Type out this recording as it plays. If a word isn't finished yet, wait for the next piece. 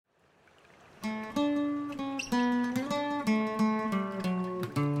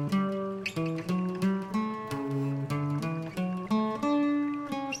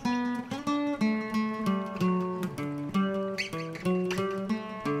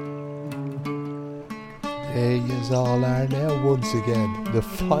There yous all are now once again, the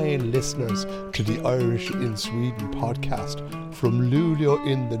fine listeners to the Irish in Sweden podcast, from Luleå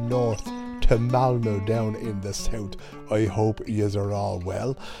in the north to Malmö down in the south. I hope yous are all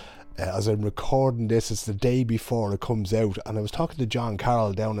well. As I'm recording this, it's the day before it comes out, and I was talking to John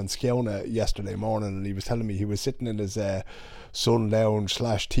Carroll down in Skeona yesterday morning, and he was telling me he was sitting in his sun lounge /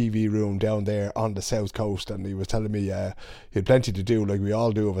 TV room down there on the south coast, and he was telling me he had plenty to do, like we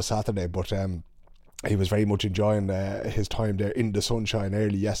all do of a Saturday, but he was very much enjoying his time there in the sunshine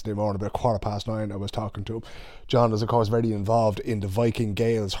early yesterday morning. About 9:15 I was talking to him. John is of course very involved in the Viking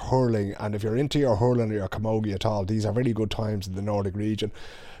Gaels hurling, and if you're into your hurling or your camogie at all, these are very good times in the Nordic region.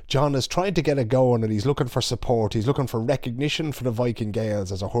 John is trying to get it going, and he's looking for support. He's looking for recognition for the Viking Gaels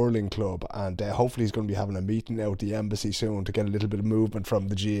as a hurling club, and hopefully he's going to be having a meeting out at the embassy soon to get a little bit of movement from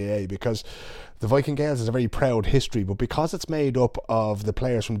the GAA, because the Viking Gaels is a very proud history, but because it's made up of the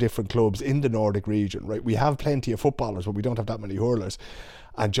players from different clubs in the Nordic region, right? We have plenty of footballers, but we don't have that many hurlers.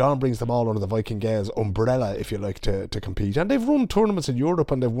 And John brings them all under the Viking Gaels umbrella, if you like, to compete. And they've run tournaments in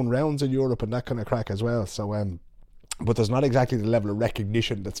Europe, and they've won rounds in Europe and that kind of crack as well. So but there's not exactly the level of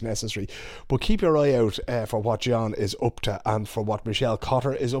recognition that's necessary. But keep your eye out for what John is up to, and for what Michelle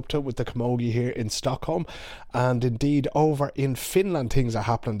Cotter is up to with the camogie here in Stockholm. And indeed over in Finland things are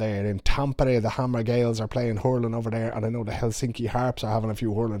happening there. In Tampere the Hammer Gaels are playing hurling over there, and I know the Helsinki Harps are having a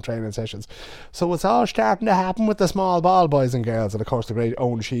few hurling training sessions. So it's all starting to happen with the small ball boys and girls. And of course the great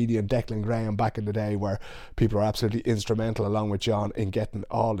Owen Sheedy and Declan Graham back in the day, where people are absolutely instrumental along with John in getting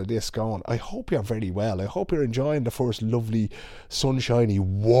all of this going. I hope you're very well. I hope you're enjoying the first lovely sunshiny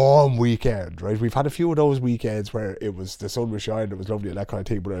warm weekend, right? We've had a few of those weekends where the sun was shining, it was lovely and that kind of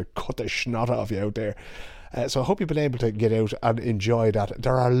thing, but it cut the snot off you out there. So I hope you've been able to get out and enjoy that.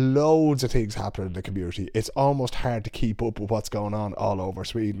 There are loads of things happening in the community. It's almost hard to keep up with what's going on all over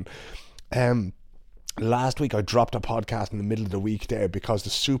Sweden. Last week I dropped a podcast in the middle of the week there because the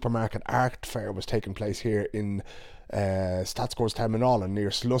supermarket art fair was taking place here in Stadsgårdsterminalen near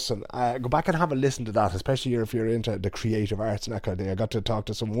Slussen. Go back and have a listen to that, especially if you're into the creative arts and that kind of thing. I got to talk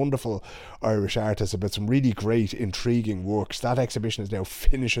to some wonderful Irish artists about some really great, intriguing works. That exhibition is now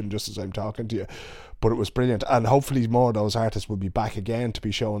finishing just as I'm talking to you, but it was brilliant, and hopefully more of those artists will be back again to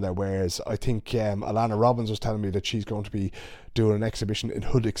be showing their wares. I think Alana Robbins was telling me that she's going to be doing an exhibition in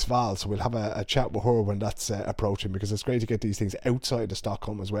Hudiksvall, so we'll have a chat with her when that's approaching, because it's great to get these things outside of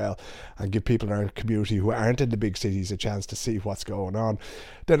Stockholm as well and give people in our community who aren't in the big cities a chance to see what's going on.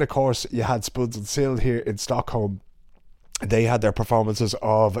 Then of course you had Spuds and Sill here in Stockholm. They had their performances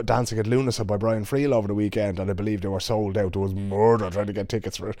of Dancing at Lunasa by Brian Friel over the weekend, and I believe they were sold out. There was murder trying to get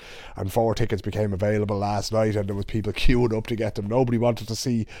tickets for it, and 4 tickets became available last night, and there was people queuing up to get them. Nobody wanted to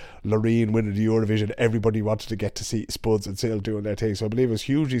see Loreen winning the Eurovision. Everybody wanted to get to see Spuds and Sill doing their thing, so I believe it was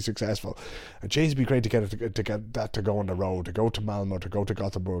hugely successful. And geez, it'd be great to get that to go on the road, to go to Malmö, to go to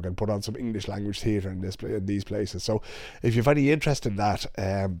Gothenburg and put on some English language theatre in these places. So if you've any interest in that,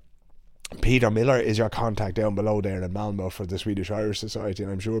 Peter Miller is your contact down below there in Malmö for the Swedish Irish Society,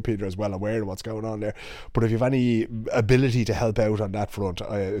 and I'm sure Peter is well aware of what's going on there. But if you have any ability to help out on that front,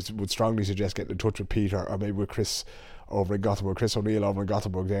 I would strongly suggest getting in touch with Peter, or maybe with Chris over in Gothenburg, Chris O'Neill over in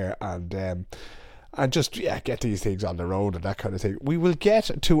Gothenburg there, and just get these things on the road and that kind of thing. We will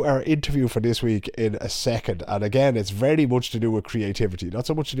get to our interview for this week in a second, and again it's very much to do with creativity, not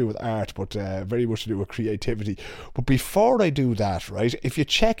so much to do with art, but very much to do with creativity. But before I do that, right, if you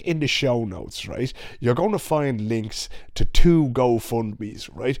check in the show notes, right, you're going to find links to 2 GoFundMes,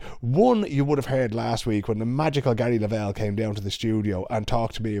 right? One you would have heard last week when the magical Gary Lavelle came down to the studio and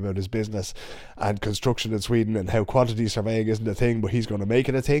talked to me about his business and construction in Sweden and how quantity surveying isn't a thing, but he's going to make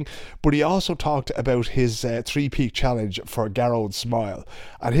it a thing. But he also talked about his 3-peak challenge for Garrod Smile,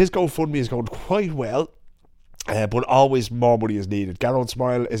 and his GoFundMe is going quite well. But always more money is needed. Garrod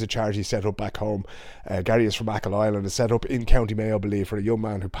Smile is a charity set up back home. Gary is from Achill Island. It's set up in County Mayo, I believe, for a young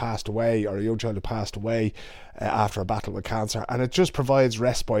man who passed away, or a young child who passed away after a battle with cancer, and it just provides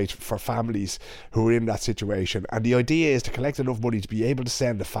respite for families who are in that situation. And the idea is to collect enough money to be able to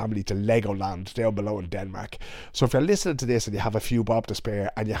send the family to Legoland down below in Denmark. So if you're listening to this and you have a few bob to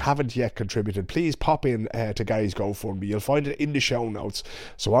spare and you haven't yet contributed, please pop in to Gary's GoFundMe. You'll find it in the show notes.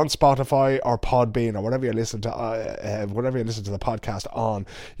 So on Spotify or Podbean or whatever you listen to the podcast on,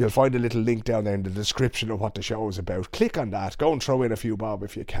 you'll find a little link down there in the description of what the show is about. Click on that, go and throw in a few bob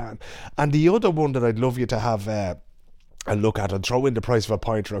if you can. And the other one that I'd love you to have and look at and throw in the price of a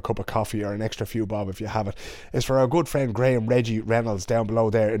pint or a cup of coffee or an extra few bob if you have it, is for our good friend Graham Reggie Reynolds down below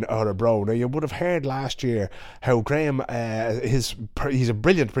there in Oughborough. Now you would have heard last year how Graham he's a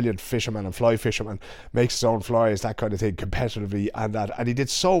brilliant fisherman and fly fisherman, makes his own flies, that kind of thing, competitively, and he did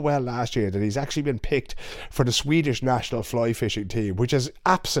so well last year that he's actually been picked for the Swedish national fly fishing team, which is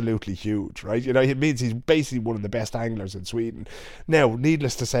absolutely huge, right? You know, it means he's basically one of the best anglers in Sweden. Now,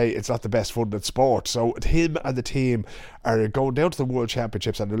 needless to say, it's not the best funded sport, so him and the team are going down to the World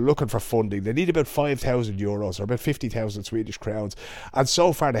Championships and they're looking for funding. They need about €5,000 or about 50,000 Swedish crowns, and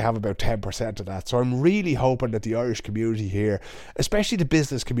so far they have about 10% of that. So I'm really hoping that the Irish community here, especially the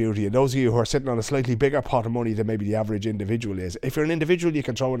business community, and those of you who are sitting on a slightly bigger pot of money than maybe the average individual is, if you're an individual you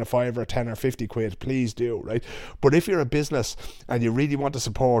can throw in a £5 or £10 or £50, please do, right? But if you're a business and you really want to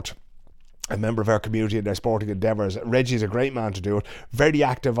support a member of our community in their sporting endeavours, Reggie's a great man to do it. Very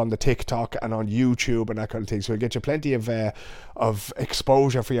active on the TikTok and on YouTube and that kind of thing. So he'll get you plenty of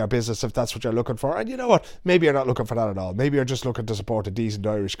exposure for your business if that's what you're looking for. And you know what? Maybe you're not looking for that at all. Maybe you're just looking to support a decent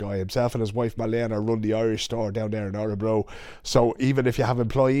Irish guy. Himself and his wife Malena run the Irish store down there in Oughborough. So even if you have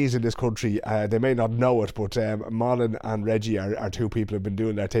employees in this country, they may not know it, but Malin and Reggie are two people who've been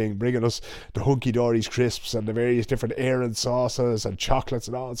doing their thing, bringing us the Hunky Dory's crisps and the various different Aaron sauces and chocolates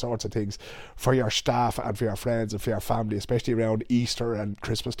and all sorts of things for your staff and for your friends and for your family, especially around Easter and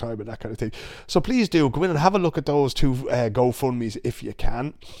Christmas time and that kind of thing. So please do go in and have a look at those two GoFundMes if you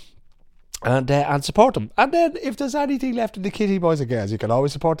can. And support them. And then if there's anything left in the kitty, boys and girls, you can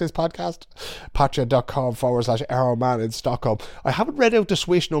always support this podcast. Patreon.com/Arrowman in Stockholm. I haven't read out the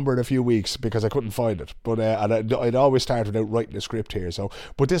Swish number in a few weeks because I couldn't find it, but I'd always start without writing a script here,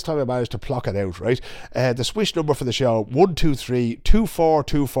 but this time I managed to pluck it out, right? The Swish number for the show,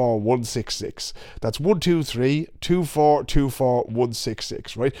 123-2424-166. That's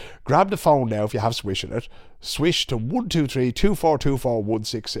 123-2424-166, right? Grab the phone now if you have Swish in it. Swish to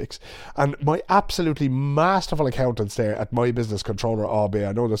 123-2424-166, and my absolutely masterful accountants there at My Business Controller AB,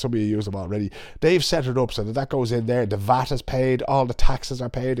 I know that some of you use them already, they've set it up so that goes in there, the VAT is paid, all the taxes are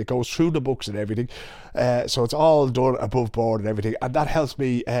paid, it goes through the books and everything, so it's all done above board and everything, and that helps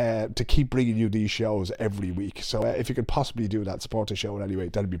me to keep bringing you these shows every week. So if you could possibly do that, support the show in any way,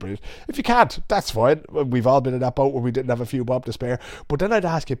 that'd be brilliant. If you can't, that's fine. We've all been in that boat where we didn't have a few bob to spare, but then I'd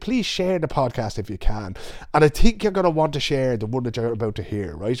ask you, please share the podcast if you can. And I think you're going to want to share the one that you're about to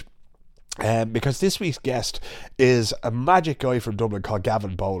hear, right? Because this week's guest is a magic guy from Dublin called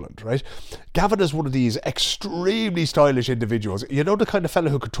Gavin Boland, right? Gavin is one of these extremely stylish individuals. You know, the kind of fella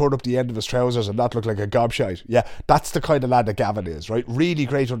who could turn up the end of his trousers and not look like a gobshite? Yeah, that's the kind of lad that Gavin is, right? Really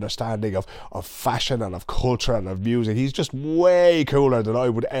great understanding of fashion and of culture and of music. He's just way cooler than I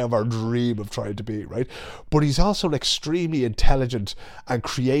would ever dream of trying to be, right? But he's also an extremely intelligent and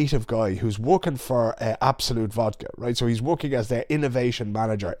creative guy who's working for Absolut Vodka, right? So he's working as their innovation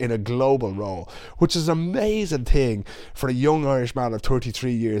manager in a global role, which is an amazing thing for a young Irish man of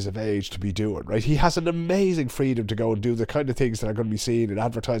 33 years of age to be doing, right? He has an amazing freedom to go and do the kind of things that are going to be seen in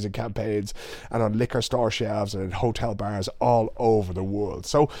advertising campaigns and on liquor store shelves and in hotel bars all over the world.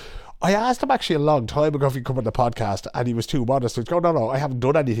 So I asked him actually a long time ago if he'd come on the podcast, and he was too modest. He was going, no, I haven't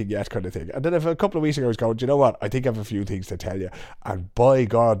done anything yet, kind of thing. And then a couple of weeks ago, I was going, do you know what? I think I have a few things to tell you. And by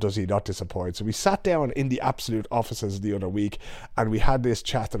God, does he not disappoint. So we sat down in the Absolut offices the other week, and we had this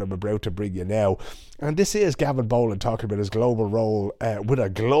chat that I'm about to bring you now. And this is Gavin Boland talking about his global role with a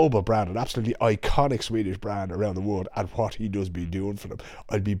global brand, an absolutely iconic Swedish brand around the world, and what he does be doing for them.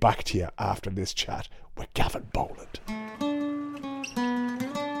 I'll be back to you after this chat with Gavin Boland.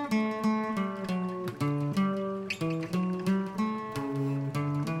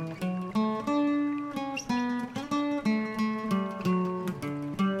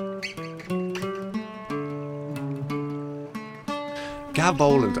 Gav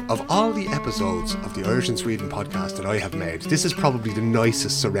Boland, of all the episodes of the Irish and Sweden podcast that I have made, this is probably the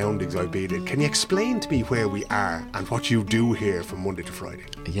nicest surroundings I've been in. Can you explain to me where we are and what you do here from Monday to Friday?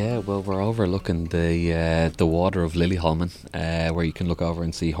 Yeah, well, we're overlooking the water of Liljeholmen, where you can look over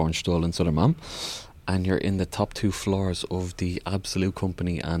and see Hornstull and Södermalm. And you're in the top 2 floors of the Absolut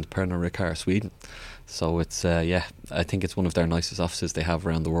company and Pernod Ricard Sweden. So it's, I think it's one of their nicest offices they have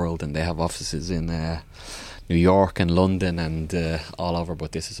around the world, and they have offices in New York and London and all over,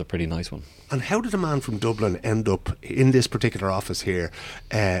 but this is a pretty nice one. And how did a man from Dublin end up in this particular office here,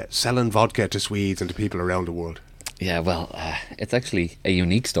 selling vodka to Swedes and to people around the world? Yeah, well, it's actually a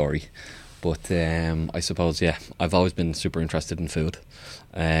unique story, but I suppose, I've always been super interested in food.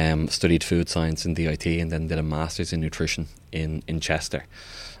 Studied food science in DIT and then did a master's in nutrition in Chester,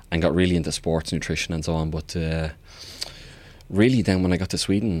 and got really into sports nutrition and so on, but really then when I got to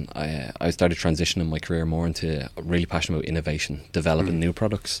Sweden, I started transitioning my career more into really passionate about innovation, developing new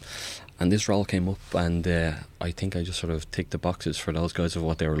products. And this role came up, and I think I just sort of ticked the boxes for those guys of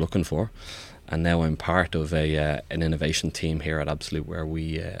what they were looking for. And now I'm part of an innovation team here at Absolut, where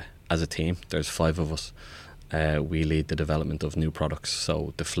we, as a team, there's 5 of us. We lead the development of new products,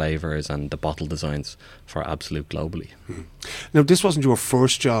 so the flavours and the bottle designs for Absolut globally. Now, this wasn't your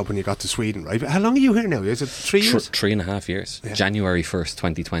first job when you got to Sweden, right? How long are you here now? Is it 3 years? 3.5 years. Yeah. January 1st,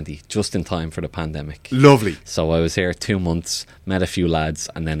 2020, just in time for the pandemic. Lovely. So I was here 2 months, met a few lads,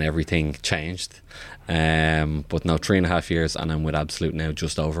 and then everything changed. But no, 3.5 years, and I'm with Absolut now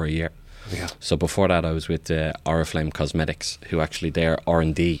just over a year. Yeah. So before that, I was with Oriflame Cosmetics, who actually their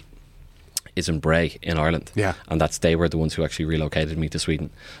R&D is in Bray in Ireland, and they were the ones who actually relocated me to Sweden.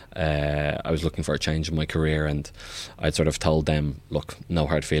 I was looking for a change in my career, and I'd sort of told them, look, no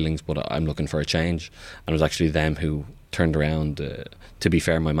hard feelings, but I'm looking for a change. And it was actually them who turned around. To be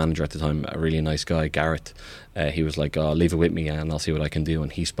fair, my manager at the time, a really nice guy, Garrett, he was like, oh, leave it with me and I'll see what I can do.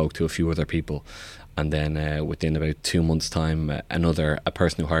 And he spoke to a few other people, and then within about 2 months' time, a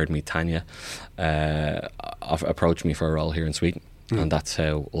person who hired me, Tanya, approached me for a role here in Sweden. And that's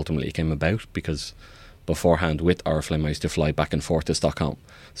how ultimately it came about, because beforehand with Oriflame I used to fly back and forth to Stockholm.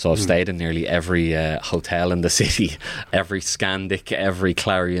 So I've stayed in nearly every hotel in the city, every Scandic, every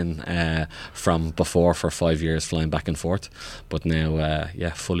Clarion from before for 5 years, flying back and forth. But now,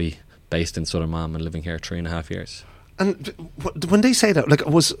 fully based in Södermalm and living here 3.5 years. And when they say that, like,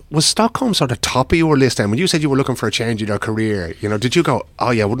 was Stockholm sort of top of your list then? When you said you were looking for a change in your career, you know, did you go,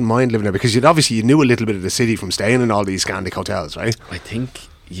 oh yeah, I wouldn't mind living there? Because you knew a little bit of the city from staying in all these Scandic hotels, right? I think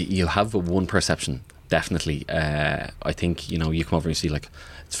you have one perception, definitely. I think, you know, you come over and you see, like,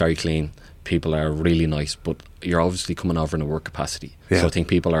 it's very clean, people are really nice, but you're obviously coming over in a work capacity. Yeah. So I think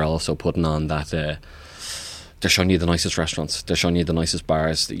people are also putting on that... they're showing you the nicest restaurants, they're showing you the nicest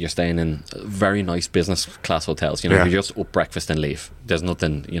bars, you're staying in very nice business class hotels, you know, you just up breakfast and leave. There's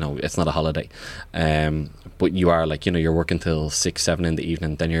nothing, you know, it's not a holiday. But you are like, you know, you're working till 6, 7 in the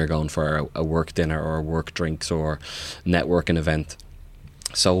evening, then you're going for a work dinner or work drinks or networking event.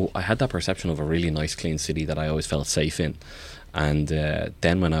 So I had that perception of a really nice clean city that I always felt safe in. And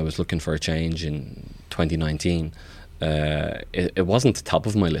then when I was looking for a change in 2019, it wasn't the top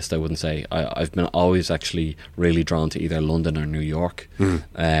of my list, I wouldn't say. I've been always actually really drawn to either London or New York. But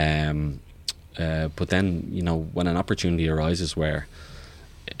then, you know, when an opportunity arises where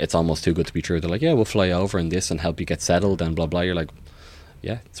it's almost too good to be true, they're like, yeah, we'll fly over and this and help you get settled and blah blah, you're like,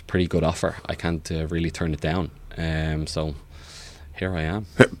 yeah, it's a pretty good offer, I can't really turn it down. So here I am.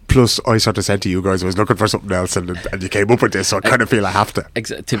 Plus, I sort of said to you guys I was looking for something else, and you came up with this, so I kind of feel I have to.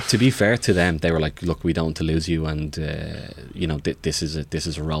 To be fair to them, they were like, look, we don't want to lose you, and you know, this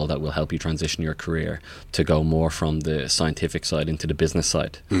is a role that will help you transition your career to go more from the scientific side into the business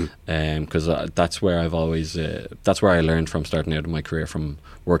side. Because that's where I've always that's where I learned from starting out in my career, from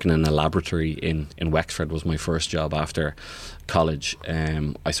working in a laboratory in Wexford was my first job after college.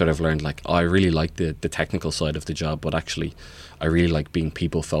 I sort of learned, like, I really like the technical side of the job, but actually I really like being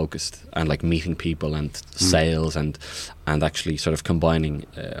people focused and like meeting people and sales and actually sort of combining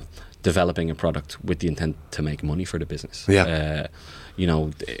developing a product with the intent to make money for the business. You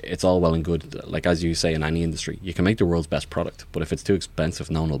know, it's all well and good, like as you say in any industry, you can make the world's best product, but if it's too expensive,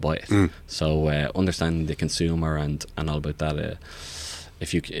 no one will buy it. So understanding the consumer and all about that,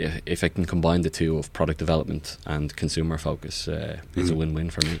 if I can combine the two of product development and consumer focus, it's a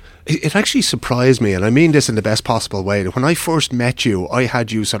win-win for me. It actually surprised me, and I mean this in the best possible way, that when I first met you, I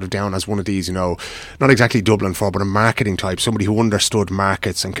had you sort of down as one of these, you know, not exactly Dublin for, but a marketing type, somebody who understood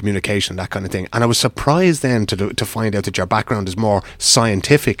markets and communication, that kind of thing. And I was surprised then to find out that your background is more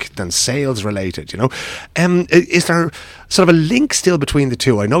scientific than sales related, you know. Is there sort of a link still between the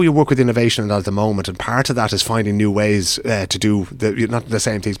two? I know you work with innovation at the moment, and part of that is finding new ways to do not the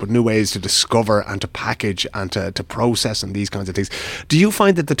same things, but new ways to discover and to package and to process and these kinds of things. Do you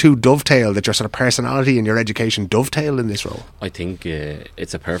find that the two dovetail, that your sort of personality and your education dovetail in this role? I think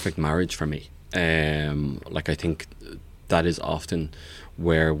it's a perfect marriage for me. Like, I think that is often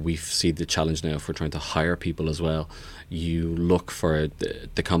where we see the challenge now if we're trying to hire people as well. You look for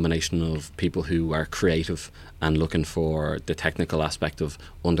the combination of people who are creative and looking for the technical aspect of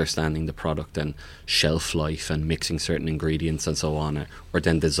understanding the product and shelf life and mixing certain ingredients and so on, or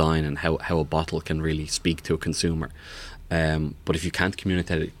then design and how a bottle can really speak to a consumer. But if you can't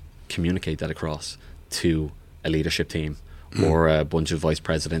communicate that across to a leadership team or a bunch of vice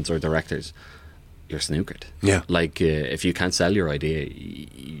presidents or directors, you're snookered. Yeah. Like, if you can't sell your idea,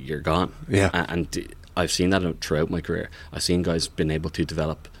 you're gone. Yeah. And I've seen that throughout my career. I've seen guys been able to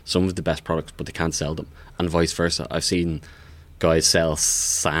develop some of the best products, but they can't sell them, and vice versa. I've seen guys sell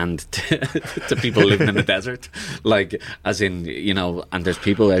sand to people living in the desert, like, as in, you know, and there's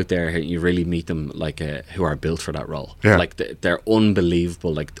people out there who you really meet them, like, who are built for that role. Like, they're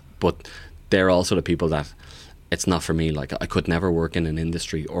unbelievable, like, but they're also the people that it's not for me. Like, I could never work in an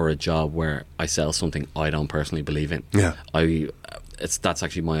industry or a job where I sell something I don't personally believe in. That's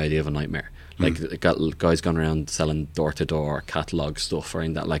actually my idea of a nightmare. Like, got guys going around selling door to door catalog stuff or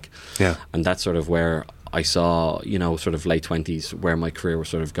in that, like, and that's sort of where I saw, you know, sort of late 20s, where my career was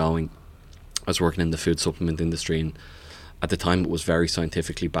sort of going. I was working in the food supplement industry, and at the time it was very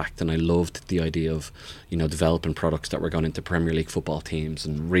scientifically backed, and I loved the idea of, you know, developing products that were going into Premier League football teams,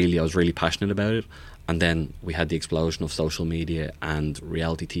 and really I was really passionate about it. And then we had the explosion of social media and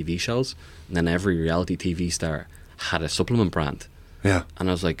reality TV shows, and then every reality TV star had a supplement brand. And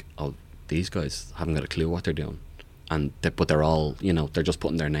I was like, oh, these guys haven't got a clue what they're doing. But they're all, you know, they're just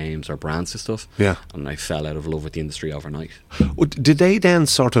putting their names or brands to stuff. And I fell out of love with the industry overnight. Did they then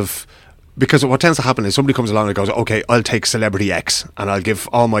sort of, because what tends to happen is somebody comes along and goes, okay, I'll take celebrity X and I'll give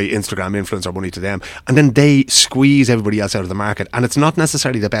all my Instagram influencer money to them, and then they squeeze everybody else out of the market, and it's not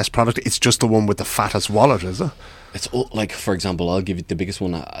necessarily the best product, it's just the one with the fattest wallet, is it? It's like, for example, I'll give you the biggest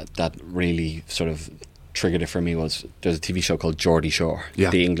one that really sort of triggered it for me. Was there's a TV show called Geordie Shore,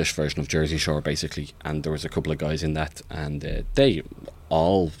 the English version of Jersey Shore, basically, and there was a couple of guys in that, and they,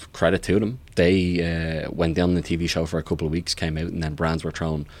 all credit to them, they went down the TV show for a couple of weeks, came out, and then brands were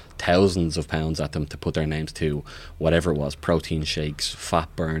throwing thousands of pounds at them to put their names to, whatever it was, protein shakes, fat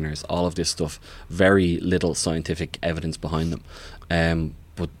burners, all of this stuff, very little scientific evidence behind them,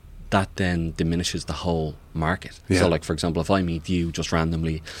 but that then diminishes the whole market. So, like, for example, if I meet you just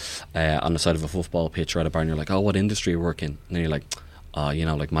randomly on the side of a football pitch or at a bar, and you're like, oh, what industry you work in? And then you're like, oh, you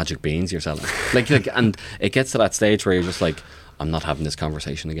know, like magic beans you're selling. like, and it gets to that stage where you're just like, I'm not having this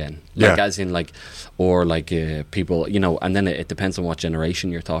conversation again. Like, as in, like, or like people, you know, and then it depends on what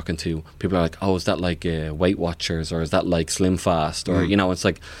generation you're talking to. People are like, oh, is that like Weight Watchers, or is that like Slim Fast, or, you know, it's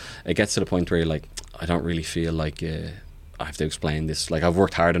like, it gets to the point where you're like, I don't really feel like I have to explain this. Like, I've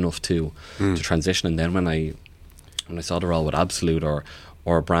worked hard enough to transition. And then when I saw the role with Absolut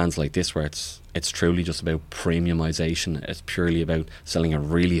or brands like this, where it's truly just about premiumization, it's purely about selling a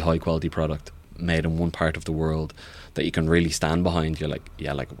really high quality product made in one part of the world that you can really stand behind. You're like,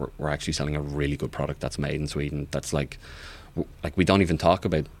 yeah, like, we're actually selling a really good product that's made in Sweden. That's like we don't even talk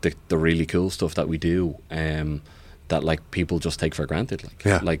about the really cool stuff that we do, that, like, people just take for granted.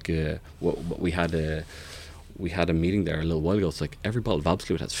 Like, we had a meeting there a little while ago. It's like, every bottle of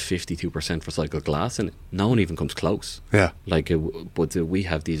Absolut has 52% recycled glass in it. No one even comes close. Like, but we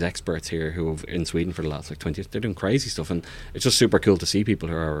have these experts here who have in Sweden for the last, like, 20 years. They're doing crazy stuff, and it's just super cool to see people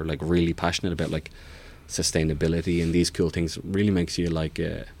who are, like, really passionate about, like, sustainability and these cool things. It really makes you like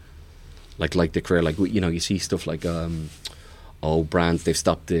the career. Like, you know, you see stuff like brands, they've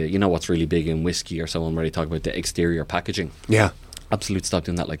stopped the, you know, what's really big in whiskey or so on, where they talk about the exterior packaging. Absolut stopped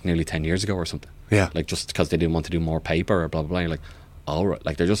doing that like nearly 10 years ago or something. Like, just because they didn't want to do more paper or blah blah blah. You're like, all right,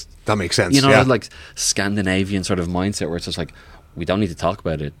 like, they're just, that makes sense, you know, like Scandinavian sort of mindset where it's just like, we don't need to talk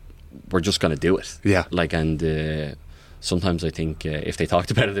about it, we're just going to do it. Like, and sometimes I think if they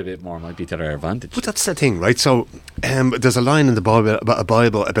talked about it a bit more, it might be to their advantage. But that's the thing, right? So there's a line in the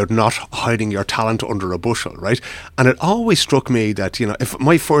Bible about not hiding your talent under a bushel, right? And it always struck me that, you know, if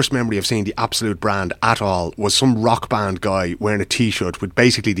my first memory of seeing the Absolut brand at all was some rock band guy wearing a t-shirt with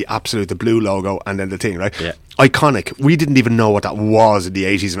basically the Absolut, the blue logo, and then the thing, right? Iconic. We didn't even know what that was in the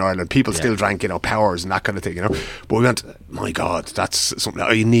 80s in Ireland. People still drank, you know, Powers and that kind of thing, you know. But we went, my God, that's something,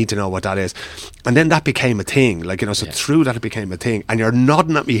 I need to know what that is. And then that became a thing, like, you know, so through that it became a thing. And you're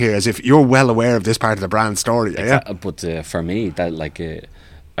nodding at me here as if you're well aware of this part of the brand story. But for me, that, like,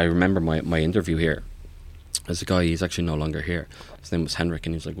 I remember my interview here. There's a guy, he's actually no longer here. His name was Henrik,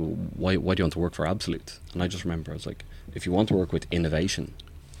 and he was like, well, why do you want to work for Absolut? And I just remember, I was like, if you want to work with innovation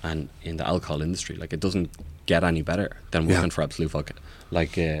and in the alcohol industry, like, it doesn't get any better than working for Absolut Vodka.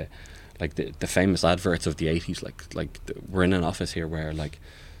 Like the famous adverts of the 80s, like we're in an office here where, like,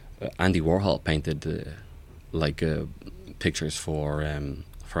 Andy Warhol painted pictures for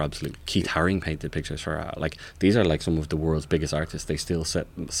Absolut. Keith Haring painted pictures for like, these are like some of the world's biggest artists. They still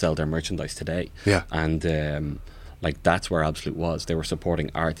sell their merchandise today. And like, that's where Absolut was. They were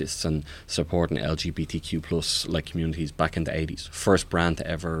supporting artists and supporting LGBTQ plus, like, communities back in the 80s. First brand to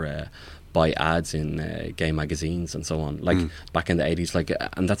ever buy ads in gay magazines and so on, like, back in the 80s. Like,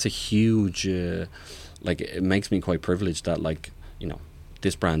 and that's a huge like, it makes me quite privileged that, like, you know,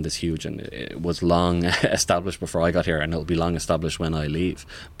 this brand is huge, and it was long established before I got here, and it'll be long established when I leave.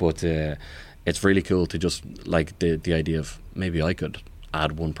 But it's really cool to just, like, the idea of maybe I could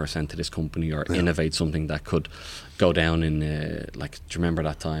add 1% to this company or innovate something that could go down in like, do you remember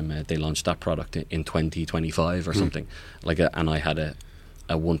that time they launched that product in 2025 or something like and I had a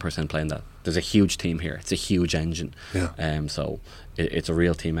 1% play in that. There's a huge team here. It's a huge engine. So it's a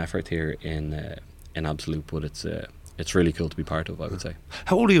real team effort here in Absolut, but it's really cool to be part of, I would say.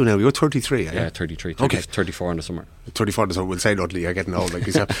 How old are you now? You're 33, yeah? 33. Okay. 34 in the summer. 34 in the summer. We'll say Dudley, you're getting old like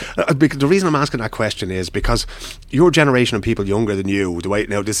yourself. The reason I'm asking that question is because your generation of people younger than you, the way,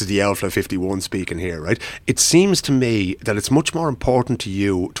 now this is the Alpha 51 speaking here, right? It seems to me that it's much more important to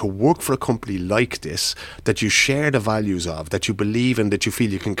you to work for a company like this, that you share the values of, that you believe in, that you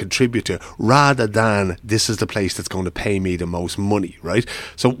feel you can contribute to, rather than this is the place that's going to pay me the most money, right?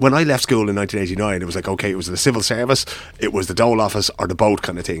 So when I left school in 1989, it was like, okay, it was the civil service, it was the dole office or the boat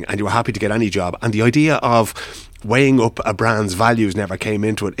kind of thing, and you were happy to get any job. And the idea of weighing up a brand's values never came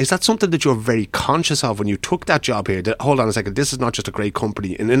into it. Is that something that you're very conscious of when you took that job here? That, hold on a second, this is not just a great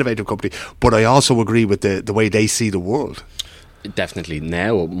company, an innovative company, but I also agree with the way they see the world. Definitely,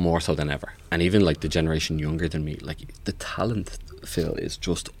 now more so than ever. And even like the generation younger than me, like the talent, Phil, is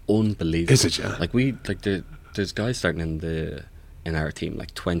just unbelievable. Is it, yeah? Like there's guys starting in our team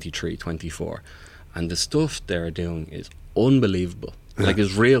like 23, 24, and the stuff they're doing is unbelievable. Like,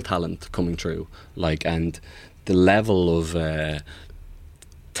 there's real talent coming through, like, and the level of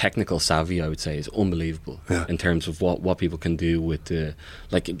technical savvy, I would say, is unbelievable in terms of what people can do with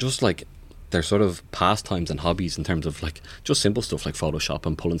just like their sort of pastimes and hobbies, in terms of like just simple stuff like Photoshop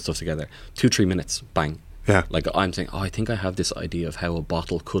and pulling stuff together. 2-3 minutes, bang. Yeah. Like, I'm saying, I think I have this idea of how a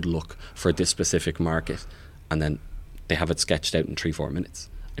bottle could look for this specific market, and then they have it sketched out in 3-4 minutes,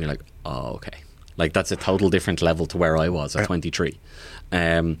 and you're like, oh, okay. Like, that's a total different level to where I was at 23.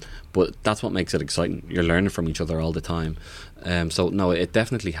 But that's what makes it exciting. You're learning from each other all the time. So, no, it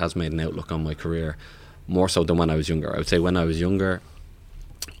definitely has made an outlook on my career, more so than when I was younger. I would say when I was younger,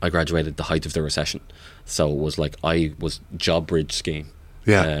 I graduated at the height of the recession. So it was like I was job bridge skiing.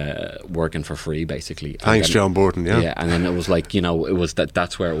 Working for free, basically. Thanks, John Burton. Yeah, and then it was like, it was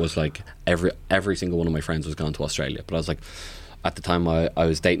that's where it was like every single one of my friends was gone to Australia. But I was like, at the time I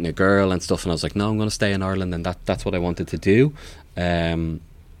was dating a girl and stuff, and I was like, no, I'm going to stay in Ireland, and that's what I wanted to do.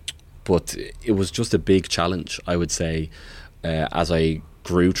 But it was just a big challenge, I would say, as I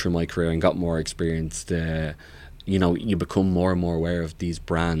grew through my career and got more experienced. You become more and more aware of these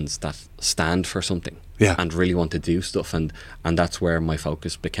brands that stand for something and really want to do stuff, and that's where my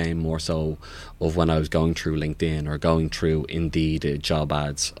focus became more so of when I was going through LinkedIn or going through Indeed job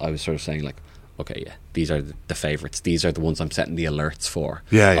ads. I was sort of saying like, okay, these are the favourites. These are the ones I'm setting the alerts for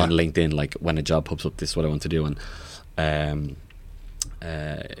on LinkedIn. Like, when a job pops up, this is what I want to do. And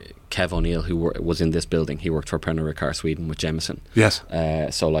Kev O'Neill, who was in this building, he worked for Pernod Ricard Sweden with Jameson. Yes.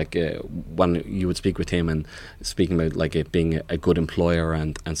 So like when you would speak with him and speaking about like it being a good employer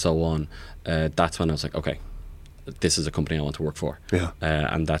and so on, that's when I was like, okay, this is a company I want to work for.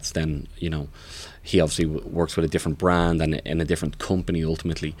 And that's then, he obviously works with a different brand and in a different company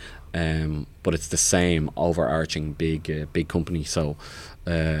ultimately, but it's the same overarching big company. So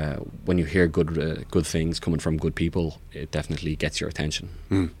when you hear good things coming from good people, it definitely gets your attention.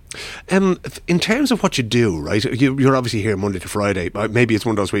 In terms of what you do, right, you're obviously here Monday to Friday. Maybe it's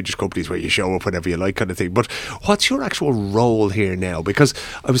one of those wages companies where you show up whenever you like, kind of thing, but what's your actual role here now? Because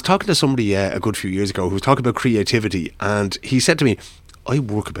I was talking to somebody a good few years ago who was talking about creativity, and he said to me, I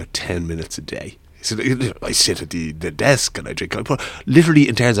work about 10 minutes a day. He said, I sit at the desk and I drink. Literally,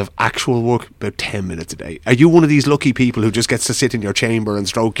 in terms of actual work, about 10 minutes a day. Are you one of these lucky people who just gets to sit in your chamber and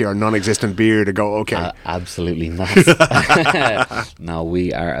stroke your non-existent beard and go, okay? Absolutely not. No,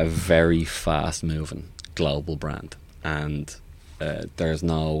 we are a very fast-moving global brand, and there's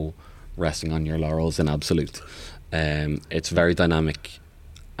no resting on your laurels in Absolut. It's very dynamic,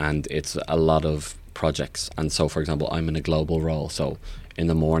 and it's a lot of projects. And so, for example, I'm in a global role, so in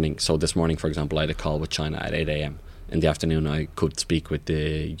the morning, so this morning, for example, I had a call with China at 8 a.m. In the afternoon, I could speak with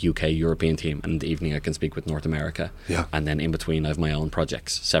the UK European team, and in the evening I can speak with North America. And then in between I have my own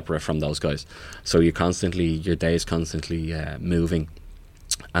projects separate from those guys. So your day is constantly moving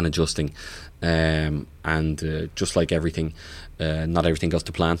and adjusting, and just like everything, not everything goes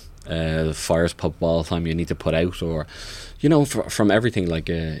to plan. Fires pop up all the time, you need to put out, or from everything. Like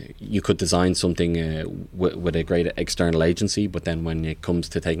you could design something with a great external agency, but then when it comes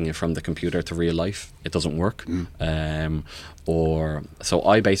to taking it from the computer to real life, it doesn't work. Or so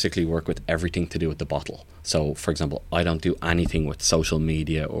I basically work with everything to do with the bottle. So for example, I don't do anything with social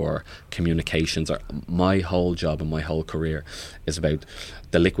media or communications. Or my whole job and my whole career is about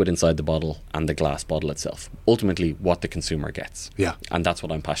the liquid inside the bottle and the glass bottle itself. Ultimately, what the consumer gets. Yeah. And that's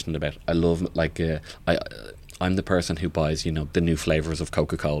what I'm passionate about. I love, I'm the person who buys, the new flavors of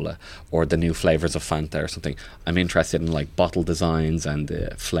Coca-Cola or the new flavors of Fanta or something. I'm interested in like bottle designs and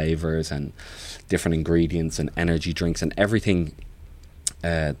flavors and different ingredients and energy drinks and everything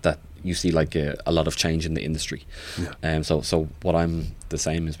that you see like a lot of change in the industry. Yeah. So what I'm the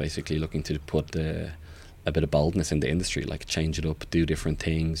same is basically looking to put a bit of boldness in the industry, like change it up, do different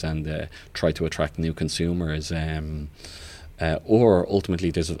things, and try to attract new consumers. Or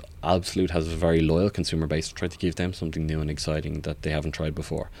ultimately, Absolut has a very loyal consumer base. Try to give them something new and exciting that they haven't tried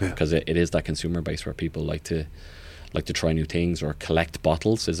before, because it is that consumer base where people like to try new things, or collect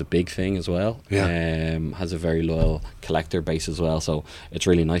bottles is a big thing as well. Has a very loyal collector base as well, so it's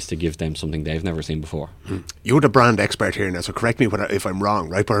really nice to give them something they've never seen before. You're the brand expert here now, so correct me if I'm wrong,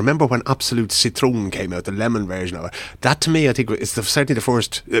 right? But I remember when Absolut Citron came out, the lemon version of it, that to me I think is certainly the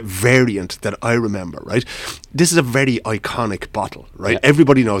first variant that I remember, right? This is a very iconic bottle, right?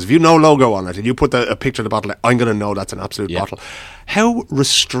 Everybody knows, if you know logo on it and you put a picture of the bottle, I'm going to know that's an Absolut bottle. How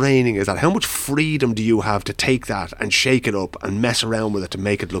restraining is that? How much freedom do you have to take that and shake it up and mess around with it to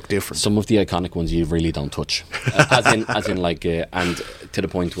make it look different? Some of the iconic ones you really don't touch, as in like, and to the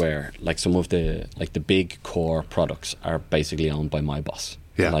point where like some of the big core products are basically owned by my boss.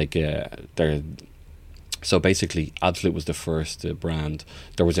 They're. So basically, Absolut was the first brand.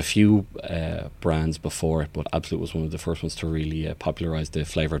 There was a few brands before it, but Absolut was one of the first ones to really popularise the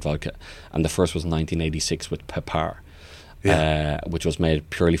flavoured vodka. And the first was 1986 with Pepar. Which was made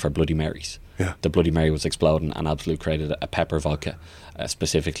purely for Bloody Marys. The Bloody Mary was exploding, and Absolut created a pepper vodka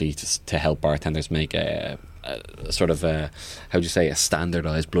specifically to help bartenders make a sort of a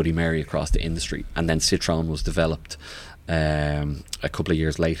standardised Bloody Mary across the industry. And then Citron was developed a couple of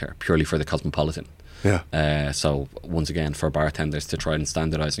years later purely for the Cosmopolitan. So once again, for bartenders to try and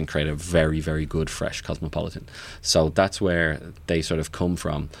standardise and create a very, very good fresh Cosmopolitan. So that's where they sort of come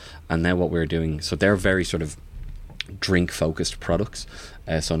from. And now what we're doing, so they're very sort of drink focused products,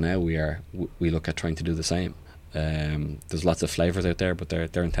 so now we look at trying to do the same. There's lots of flavors out there, but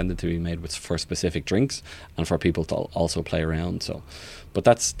they're intended to be made for specific drinks and for people to also play around. So, but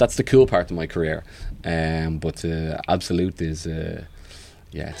that's the cool part of my career. But Absolut is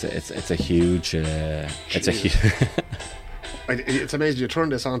it's a huge It's amazing you turn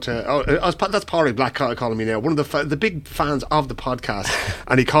this on to. That's Paulie Black calling me now. One of the big fans of the podcast,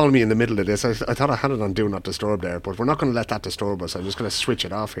 and he called me in the middle of this. I thought I had it on Do Not Disturb there, but we're not going to let that disturb us. I'm just going to switch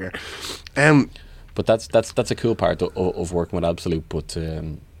it off here. But that's a cool part of working with Absolut. But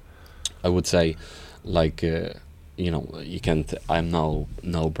I would say, like you can't. I'm no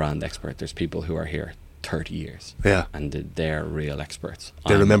brand expert. There's people who are here 30 years, and they're real experts.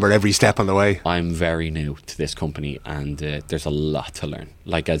 They remember every step on the way. I'm very new to this company, and there's a lot to learn.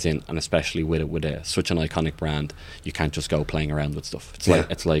 Like, as in, and especially with such an iconic brand, you can't just go playing around with stuff.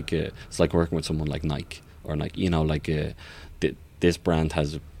 It's like working with someone like Nike or Nike. This brand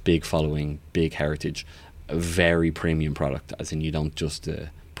has a big following, big heritage, a very premium product. As in, you don't just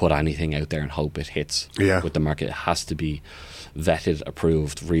put anything out there and hope it hits with the market. It has to be vetted,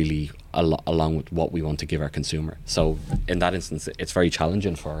 approved, really along with what we want to give our consumer. So in that instance, it's very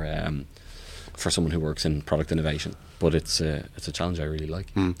challenging for someone who works in product innovation, but it's a challenge I really like.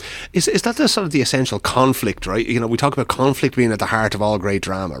 Is that the sort of the essential conflict, right? We talk about conflict being at the heart of all great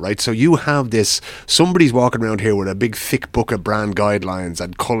drama, right? So you have this, somebody's walking around here with a big thick book of brand guidelines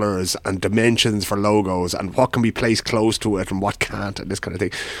and colours and dimensions for logos and what can be placed close to it and what can't, and this kind of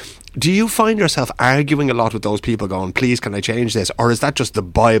thing. Do you find yourself arguing a lot with those people going, please can I change this? Or is that just the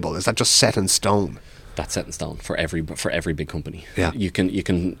Bible? Is that just set in stone? That's set in stone for every big company. You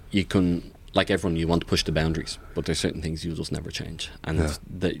can like everyone, you want to push the boundaries, but there's certain things you just never change, and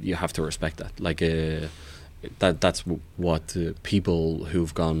that you have to respect that. Like that's what people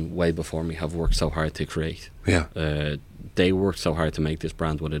who've gone way before me have worked so hard to create. They worked so hard to make this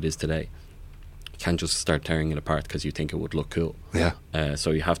brand what it is today. You can't just start tearing it apart because you think it would look cool.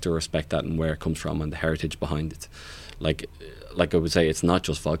 So you have to respect that and where it comes from and the heritage behind it. Like I would say, it's not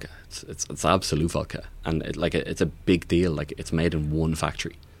just vodka. It's Absolut vodka, and it's a big deal. Like, it's made in one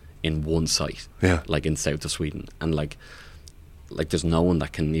factory, in one site, like in south of Sweden, and like there's no one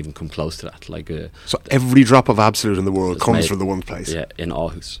that can even come close to that. Like, so every drop of Absolut in the world comes from the one place. In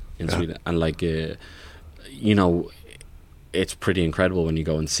Aarhus, in Sweden, and it's pretty incredible when you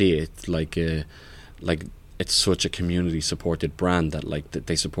go and see it. Like it's such a community supported brand that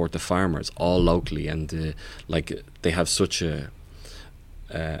they support the farmers all locally, and they have such a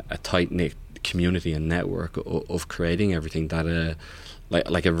a tight knit community and network of creating everything that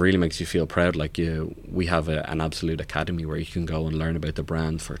like it really makes you feel proud. Like we have an Absolut Academy where you can go and learn about the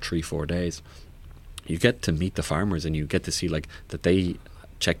brand for 3-4 days. You get to meet the farmers and you get to see like that they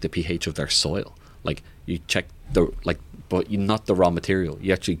check the pH of their soil. Like you check but you not the raw material.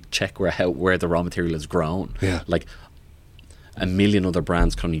 You actually check where the raw material is grown. Yeah. Like a million other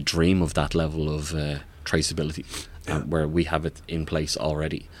brands can only dream of that level of traceability, where we have it in place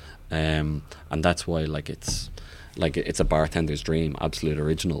already, and that's why it's a bartender's dream, Absolut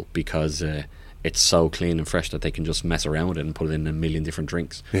Original, because it's so clean and fresh that they can just mess around with it and put it in a million different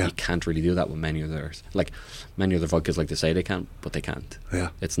drinks. Yeah. You can't really do that with many others. Like many other vodkas, like they say they can, but they can't. Yeah.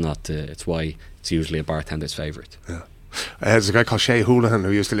 It's not. It's why it's usually a bartender's favourite. Yeah. There's a guy called Shay Houlihan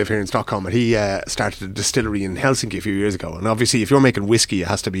who used to live here in Stockholm, and he started a distillery in Helsinki a few years ago. And obviously, if you're making whiskey, it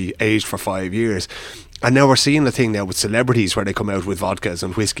has to be aged for 5 years. And now we're seeing a thing now with celebrities where they come out with vodkas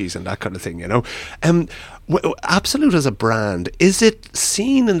and whiskies and that kind of thing, you know. Absolut as a brand, is it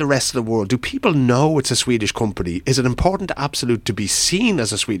seen in the rest of the world? Do people know it's a Swedish company? Is it important to Absolut to be seen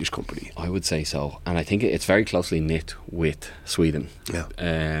as a Swedish company? I would say so, and I think it's very closely knit with Sweden. Yeah.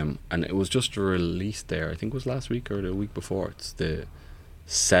 And it was just released there, I think it was last week or the week before. It's the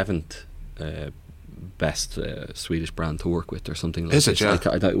 7th best Swedish brand to work with or something like that. Is it,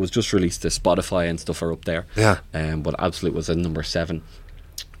 yeah? It was just released to Spotify and stuff are up there. Yeah. But Absolut was at number 7.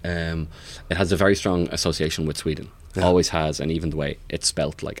 It has a very strong association with Sweden. Yeah. Always has, and even the way it's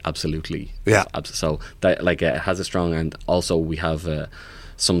spelt, like absolutely. Yeah. So that it has a strong, and also we have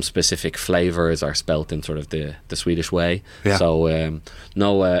some specific flavors are spelt in sort of the Swedish way. Yeah. So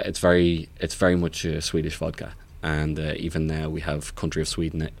it's very much Swedish vodka. And even now we have Country of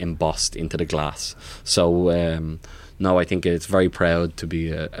Sweden embossed into the glass. So I think it's very proud to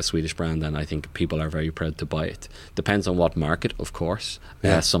be a Swedish brand, and I think people are very proud to buy it. Depends on what market, of course.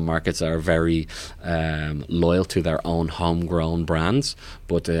 Yeah. Some markets are very loyal to their own homegrown brands,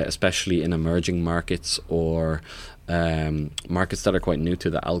 but especially in emerging markets or markets that are quite new to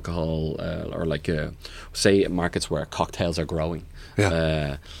the alcohol, or say markets where cocktails are growing.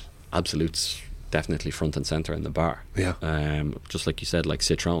 Yeah. Absolut's definitely front and center in the bar. Yeah. Just like you said, like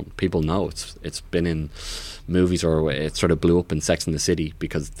Citron, people know it's been in movies, or it sort of blew up in Sex and the City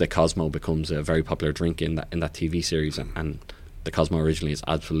because the Cosmo becomes a very popular drink in that TV series, and the Cosmo originally is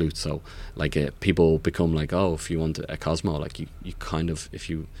Absolut. So people become like, oh, if you want a Cosmo, like you kind of, if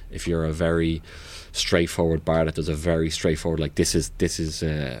you're a very straightforward bar that does a very straightforward, like this is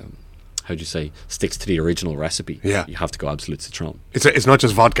how do you say, sticks to the original recipe. Yeah. You have to go Absolut Citron. It's not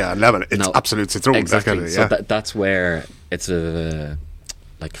just vodka and lemon, it's No, Absolut Citron. exactly. That kind of, So that's where it's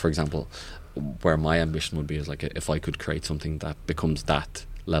like, for example, where my ambition would be is like, if I could create something that becomes that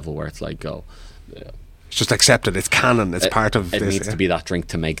level where it's like, it's just accepted, it's canon, it's part of it this. needs to be that drink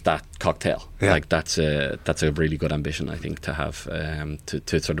to make that cocktail. Yeah. Like that's a really good ambition, I think, to have,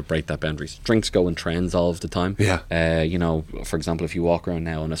 to sort of break that boundaries. Drinks go in trends all of the time. Yeah. For example, if you walk around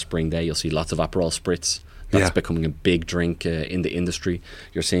now on a spring day, you'll see lots of Aperol Spritz. That's becoming a big drink in the industry.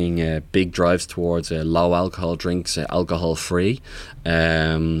 You're seeing big drives towards low alcohol drinks, alcohol free.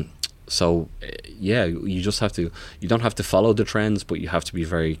 So you just have to, you don't have to follow the trends, but you have to be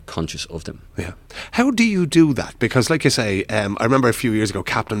very conscious of them. Yeah. How do you do that? Because like you say, I remember a few years ago,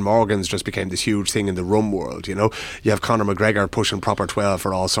 Captain Morgan's just became this huge thing in the rum world, you know. You have Conor McGregor pushing proper 12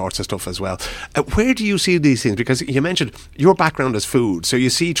 for all sorts of stuff as well. Where do you see these things? Because you mentioned your background is food, so you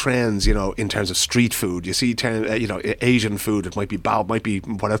see trends, you know, in terms of street food. You see, Asian food, it might be bao, might be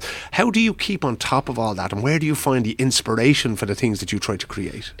what else. How do you keep on top of all that, and where do you find the inspiration for the things that you try to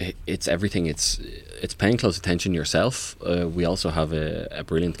create? It's everything. It's paying close attention yourself. We also have a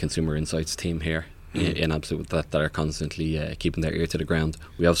brilliant consumer insights team here in Absolut that are constantly keeping their ear to the ground.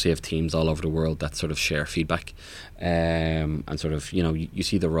 We obviously have teams all over the world that sort of share feedback, and sort of, you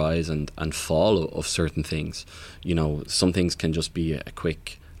see the rise and fall of certain things. Some things can just be a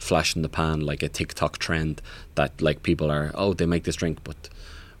quick flash in the pan, like a TikTok trend that like people are, oh, they make this drink, but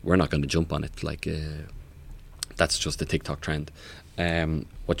we're not going to jump on it. Like that's just a TikTok trend.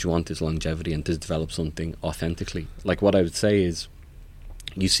 What you want is longevity and to develop something authentically. Like what I would say is,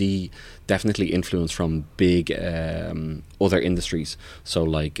 you see definitely influence from big other industries. So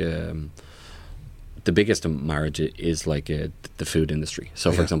like the biggest marriage is like the food industry.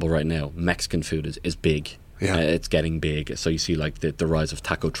 So for example, right now Mexican food is big. Yeah. It's getting big. So you see like the rise of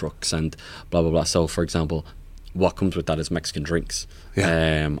taco trucks and blah blah blah. So for example, what comes with that is Mexican drinks,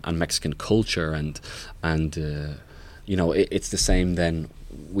 and Mexican culture, and it's the same. Then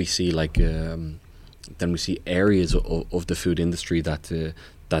we see like then we see areas of the food industry that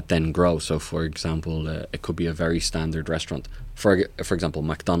that then grow. So for example, it could be a very standard restaurant, for example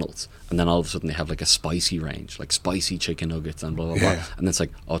McDonald's, and then all of a sudden they have like a spicy range, like spicy chicken nuggets and blah blah blah, and it's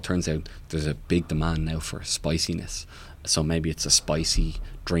like, oh, it turns out there's a big demand now for spiciness, so maybe it's a spicy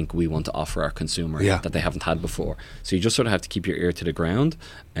drink we want to offer our consumer that they haven't had before. So you just sort of have to keep your ear to the ground,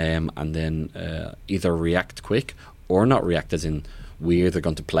 and then either react quick or not react, as in we're either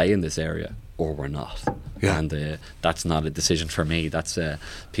going to play in this area or we're not. And that's not a decision for me. That's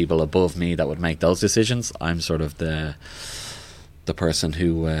people above me that would make those decisions. I'm sort of the person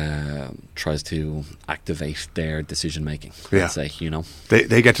who tries to activate their decision making. Let's say,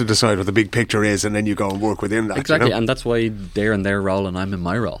 they get to decide what the big picture is, and then you go and work within that. Exactly, and that's why they're in their role and I'm in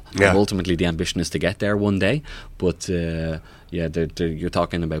my role. And ultimately, the ambition is to get there one day. But you're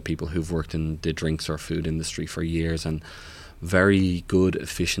talking about people who've worked in the drinks or food industry for years, and very good,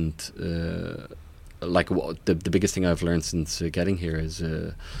 efficient. The biggest thing I've learned since getting here is,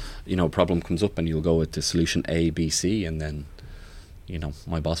 a problem comes up and you'll go with the solution A, B, C, and then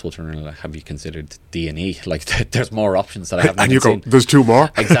my boss will turn around and like, have you considered D and E? Like, there's more options that I haven't and you seen. go, there's two more.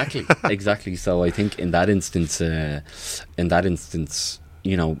 Exactly. So I think in that instance,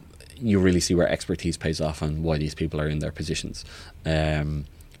 you really see where expertise pays off and why these people are in their positions.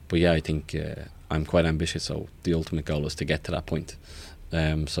 But yeah, I think I'm quite ambitious. So the ultimate goal is to get to that point.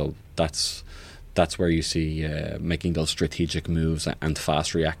 So that's where you see making those strategic moves and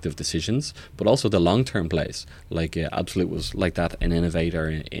fast reactive decisions, but also the long-term plays. Like Absolut was like that, an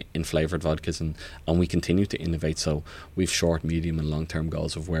innovator in flavoured vodkas, and we continue to innovate. So we've short, medium and long-term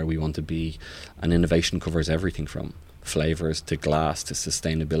goals of where we want to be, and innovation covers everything from flavours to glass to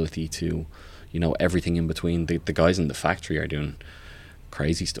sustainability to everything in between. The guys in the factory are doing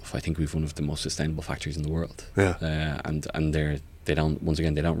crazy stuff. I think we've one of the most sustainable factories in the world. And they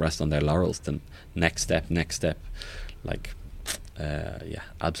don't rest on their laurels. The next step, like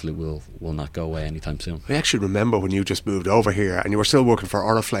Absolut will not go away anytime soon. I actually remember when you just moved over here and you were still working for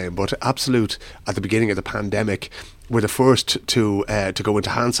Oriflame, but Absolut at the beginning of the pandemic were the first to go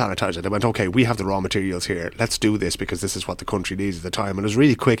into hand sanitizer. They went, okay, we have the raw materials here, let's do this because this is what the country needs at the time. And it was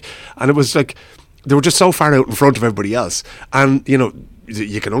really quick, and it was like they were just so far out in front of everybody else. And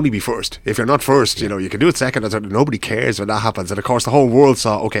you can only be first. If you're not first, you can do it second or third. Nobody cares when that happens. And of course, the whole world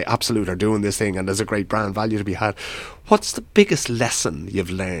saw, okay, Absolut are doing this thing, and there's a great brand value to be had. What's the biggest lesson you've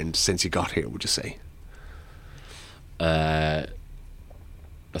learned since you got here, would you say?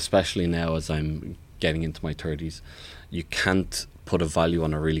 Especially now as I'm getting into my 30s, you can't put a value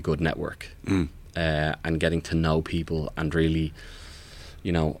on a really good network and getting to know people and really...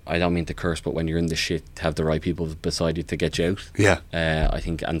 I don't mean to curse, but when you're in the shit, to have the right people beside you to get you out. I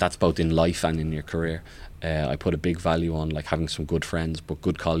think, and that's both in life and in your career. I put a big value on like having some good friends, but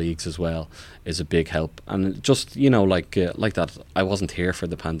good colleagues as well is a big help. And just like that, I wasn't here for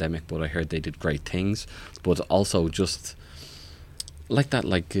the pandemic, but I heard they did great things. But also just like that,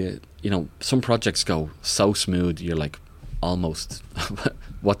 some projects go so smooth, you're like, almost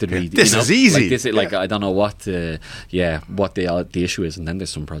what did we this is easy, I don't know what the issue is, and then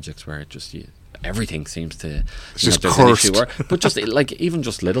there's some projects where it just everything seems to just there's cursed. An issue but just even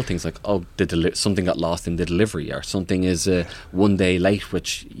just little things like something got lost in the delivery, or something is 1 day late,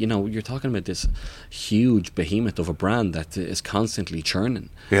 which you're talking about this huge behemoth of a brand that is constantly churning,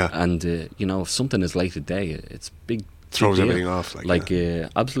 and if something is late a day, it's big, throws everything off.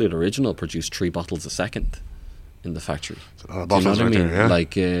 Absolut Original produced 3 bottles a second in the factory. Do you know what I mean?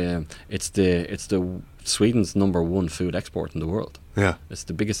 There, it's the Sweden's #1 food export in the world. It's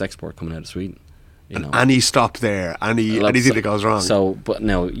the biggest export coming out of Sweden. Any stop there, anything that goes wrong. So, but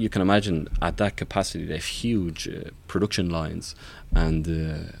now you can imagine at that capacity they have huge production lines,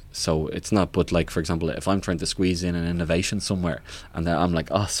 and so it's not. But like, for example, if I'm trying to squeeze in an innovation somewhere, and then I'm like,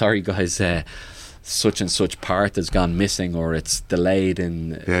 oh, sorry guys, such and such part has gone missing, or it's delayed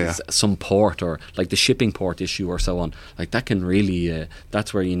in some port, or like the shipping port issue or so on, like that can really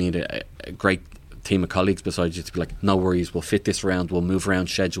that's where you need a great team of colleagues beside you to be like, no worries, we'll fit this around, we'll move around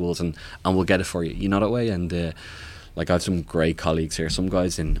schedules and we'll get it for you, that way. And I have some great colleagues here, some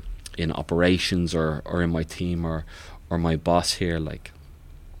guys in operations or in my team or my boss here, like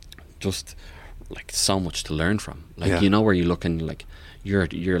just like so much to learn from, like where you look and like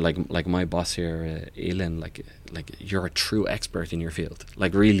you're like my boss here, Elin, like you're a true expert in your field,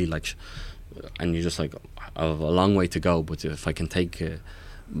 like really, like, and you're just like, I have a long way to go, but if I can take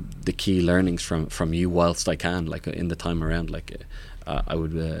the key learnings from you whilst I can, like in the time around, like I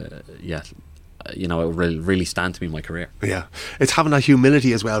would it will really stand to me in my career. Yeah, it's having that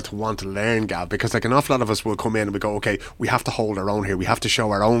humility as well to want to learn, Gav, because like an awful lot of us will come in and we go, okay, we have to hold our own here, we have to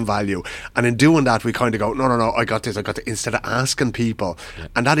show our own value, and in doing that we kind of go, no, I got this, instead of asking people.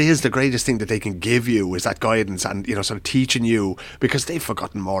 And that is the greatest thing that they can give you, is that guidance and sort of teaching you, because they've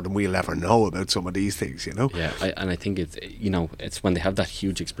forgotten more than we'll ever know about some of these things. I think it's when they have that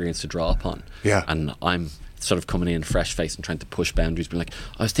huge experience to draw upon. And I'm sort of coming in fresh face and trying to push boundaries, being like,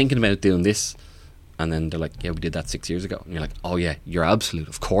 I was thinking about doing this. And then they're like, yeah, we did that 6 years ago. And you're like, oh yeah, you're Absolut.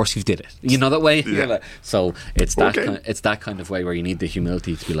 Of course you did it. You know that way? Yeah. So it's that kind of way where you need the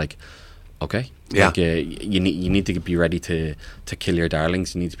humility to be like, okay. Yeah. Like, you need to be ready to kill your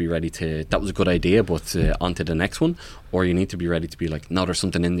darlings. You need to be ready to, that was a good idea, but on to the next one. Or you need to be ready to be like, no, there's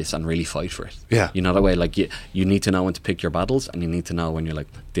something in this, and really fight for it. Yeah. You know that way? Like, you need to know when to pick your battles, and you need to know when you're like,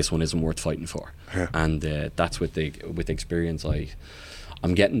 this one isn't worth fighting for. Yeah. And that's with experience.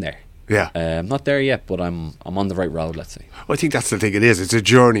 I'm getting there. Yeah. I'm not there yet, but I'm on the right road, let's say. Well, I think that's the thing it is. It's a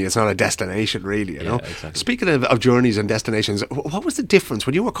journey. It's not a destination, really, you know. Exactly. Speaking of journeys and destinations, what was the difference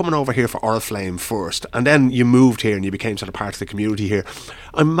when you were coming over here for Oriflame first, and then you moved here and you became sort of part of the community here?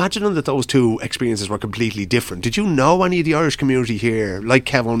 I'm imagining that those two experiences were completely different. Did you know any of the Irish community here, like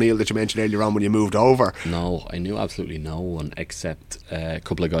Kev O'Neill that you mentioned earlier on when you moved over? No, I knew absolutely no one except a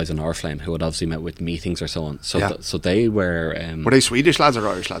couple of guys in Oriflame who I'd obviously met with meetings or so on. So, so they were... were they Swedish lads or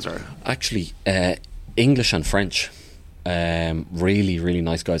Irish lads? Actually, English and French. Really, really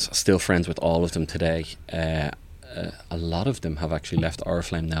nice guys. Still friends with all of them today. A lot of them have actually left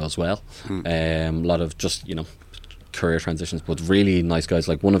Oriflame now as well. A lot of just, career transitions, but really nice guys.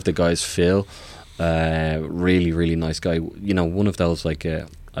 Like one of the guys, Phil, really, really nice guy. One of those, like,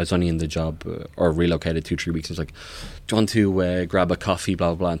 I was only in the job or relocated 2-3 weeks. I was like, do you want to grab a coffee, blah,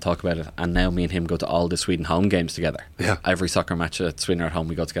 blah, blah, and talk about it? And now me and him go to all the Sweden home games together. Yeah. Every soccer match at Sweden at home,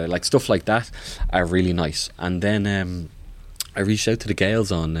 we go together. Like, stuff like that are really nice. And then I reached out to the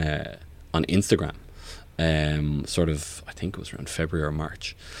Gaels on Instagram, sort of, I think it was around February or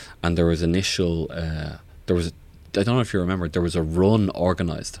March. And there was I don't know if you remember, there was a run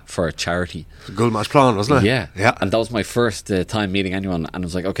organised for a charity. Gulmash Plan, wasn't it? Yeah. And that was my first time meeting anyone, and I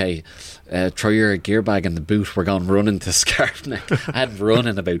was like, okay, throw your gear bag in the boot, we're going running to Scarfneck. I hadn't run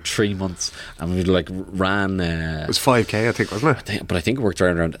in about 3 months, and we ran... it was 5k, I think, wasn't it? But I think it worked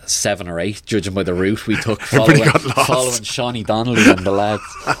around 7 or 8, judging by the route we took, following Shawnee Donnelly and the lads.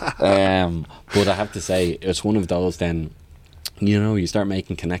 But I have to say, it's one of those then, you start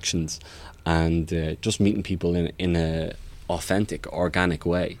making connections, and just meeting people in a authentic, organic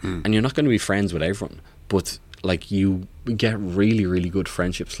way. And you're not going to be friends with everyone, but like you get really, really good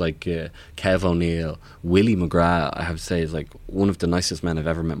friendships. Like Kev O'Neill, Willie McGrath, I have to say, is like one of the nicest men I've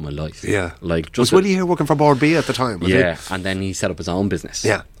ever met in my life. Yeah. Like, was Willie here working for Board B at the time? Was he? And then he set up his own business.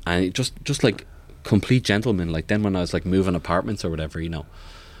 Yeah. And just like complete gentleman. Like then when I was like moving apartments or whatever,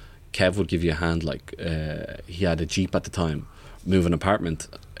 Kev would give you a hand. Like he had a Jeep at the time, moving apartment.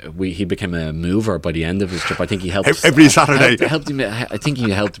 He became a mover by the end of his trip. I think he helped every Saturday. Helped him. I think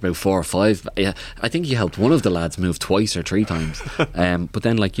he helped about 4 or 5. Yeah, I think he helped one of the lads move twice or 3 times. But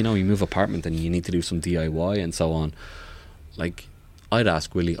then, like, you move apartment and you need to do some DIY and so on. Like, I'd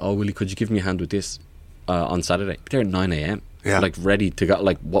ask Willie, Willie, could you give me a hand with this on Saturday? They're at 9 a.m. Yeah. Like ready to go,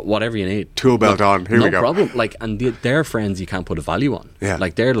 like whatever you need. Tool belt on. Here we go. No problem. Like, and they're friends you can't put a value on. Yeah.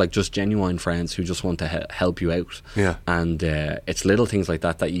 Like they're like just genuine friends who just want to help you out. Yeah. And it's little things like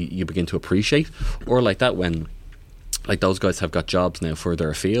that you begin to appreciate, or like that when, like those guys have got jobs now further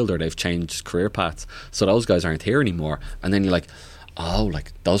afield, or they've changed career paths, so those guys aren't here anymore. And then you're like,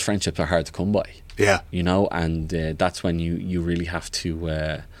 like those friendships are hard to come by. Yeah. And that's when you really have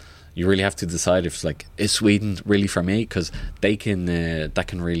to. You really have to decide if it's like, is Sweden really for me? Because they can that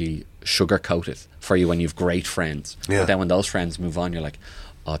can really sugarcoat it for you when you have great friends. Yeah. But then when those friends move on, you're like,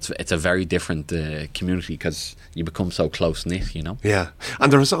 it's a very different community, because you become so close knit, Yeah,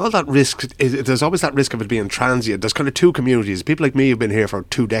 and there's all that risk. There's always that risk of it being transient. There's kind of two communities. People like me who've been here for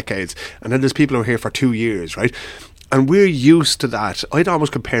 2 decades, and then there's people who are here for 2 years, right? And we're used to that. I'd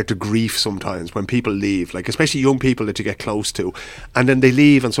almost compare it to grief sometimes when people leave, like especially young people that you get close to, and then they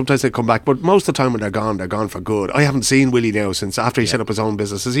leave and sometimes they come back, but most of the time when they're gone for good. I haven't seen Willie now since after he set up his own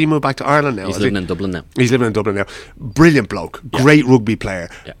business. Has he moved back to Ireland now? He's living in Dublin now. He's living in Dublin now. Brilliant bloke, great rugby player,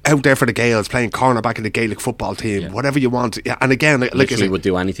 out there for the Gaels, playing cornerback in the Gaelic football team, whatever you want. Yeah, and again, like I said, would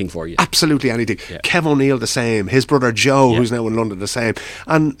do anything for you. Absolutely anything. Kev O'Neill the same, his brother Joe, who's now in London, the same.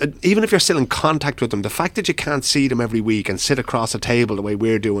 And even if you're still in contact with them, the fact that you can't see them every week and sit across a table the way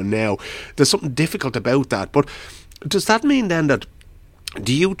we're doing now, there's something difficult about that. But does that mean then that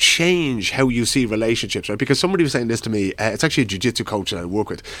do you change how you see relationships, right? Because somebody was saying this to me, it's actually a jiu-jitsu coach that I work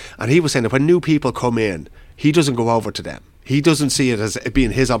with, and he was saying that when new people come in, he doesn't go over to them. He doesn't see it as it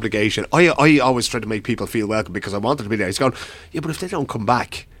being his obligation. I always try to make people feel welcome because I want them to be there. He's going, yeah, but if they don't come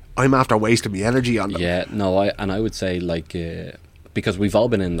back, I'm after wasting my energy on them. Yeah, no, I would say, like, because we've all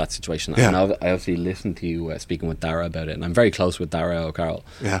been in that situation. Yeah. And I obviously listened to you speaking with Dara about it, and I'm very close with Dara O'Carroll.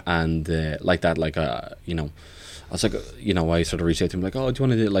 Yeah. And like that, like, you know, I was like, you know, I sort of reached out to him like, oh, do you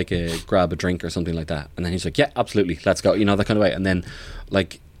want to do like grab a drink or something like that? And then he's like, yeah, absolutely, let's go, you know, that kind of way. And then,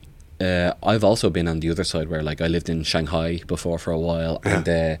 like, I've also been on the other side where, like, I lived in Shanghai before for a while,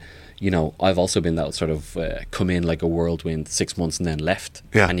 and you know, I've also been that sort of come in like a whirlwind 6 months and then left.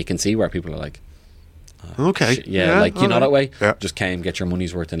 Yeah. And you can see where people are like, okay, like, you know, that way. Yeah. Just came, get your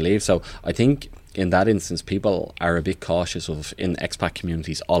money's worth and leave. So I think in that instance, people are a bit cautious of in expat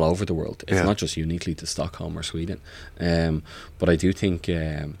communities all over the world. It's not just uniquely to Stockholm or Sweden. But I do think,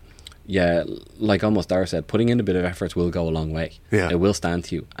 yeah, like almost Dara said, putting in a bit of effort will go a long way. Yeah. It will stand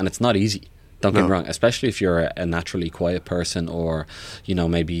to you. And it's not easy. Don't get me wrong, especially if you're a naturally quiet person, or, you know,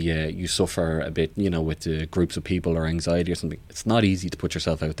 maybe you suffer a bit, you know, with groups of people or anxiety or something. It's not easy to put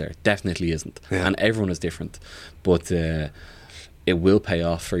yourself out there. It definitely isn't. Yeah. And everyone is different. But it will pay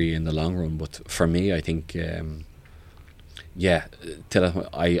off for you in the long run. But for me, I think, I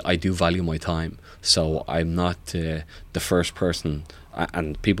do value my time. So I'm not the first person,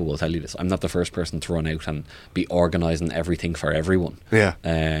 and people will tell you this, I'm not the first person to run out and be organising everything for everyone. Yeah.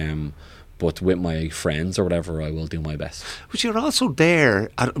 But with my friends or whatever, I will do my best. But you're also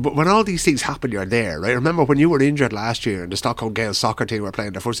there, but when all these things happen, you're there, right? Remember when you were injured last year and the Stockholm Gales soccer team were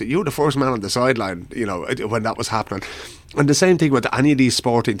playing you were the first man on the sideline, you know, when that was happening. And the same thing with any of these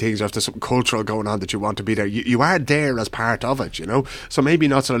sporting things, or if there's something cultural going on that you want to be there, you are there as part of it, you know? So maybe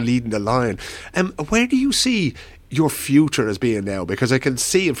not sort of leading the line. Where do you see your future as being now? Because I can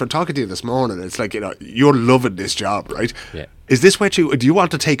see it from talking to you this morning, it's like, you know, you're loving this job, right? Yeah. Is this what do you want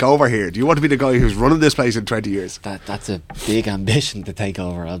to take over here? Do you want to be the guy who's running this place in 20 years? That's a big ambition to take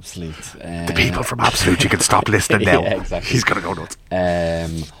over Absolut. The people from Absolut, you can stop listening now. Yeah, exactly. He's going to go nuts.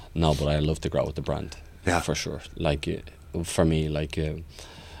 No, but I love to grow with the brand. Yeah. For sure. Like, for me, like a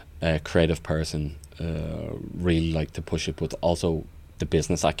creative person, really like to push it, but also the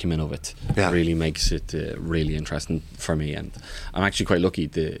business acumen of it really makes it really interesting for me. And I'm actually quite lucky.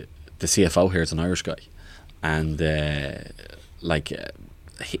 The CFO here is an Irish guy, and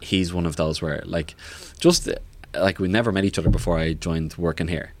he's one of those where, like, just like, we never met each other before I joined working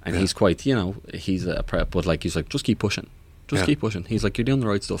here, and he's quite, you know, he's a prep, but like, he's like, just keep pushing. Just keep pushing. He's like, you're doing the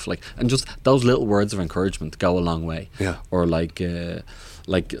right stuff. Like, and just those little words of encouragement go a long way. Yeah. Or like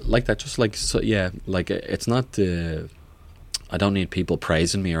that. Just like, so, yeah. Like, it's not. I don't need people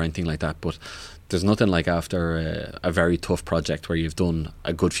praising me or anything like that. But there's nothing like after a very tough project where you've done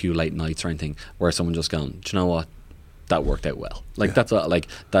a good few late nights or anything, where someone just gone, do you know what? That worked out well. Like, that's like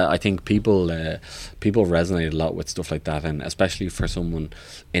that. I think people resonate a lot with stuff like that, and especially for someone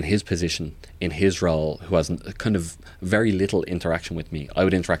in his position, in his role, who has kind of very little interaction with me. I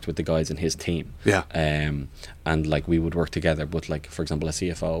would interact with the guys in his team, and like, we would work together. But like, for example, a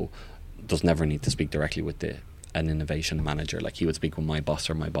CFO does never need to speak directly with an innovation manager. Like, he would speak with my boss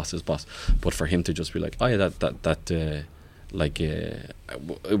or my boss's boss. But for him to just be like, oh yeah,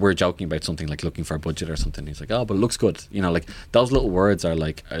 we're joking about something, like looking for a budget or something, he's like, oh, but it looks good, you know. Like, those little words are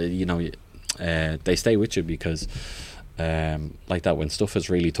like, you know, they stay with you, because like that, when stuff is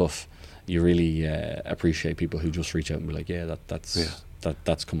really tough, you really appreciate people who just reach out and be like, yeah,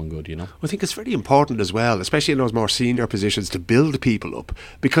 that's coming good, you know. I think it's very important as well, especially in those more senior positions, to build people up,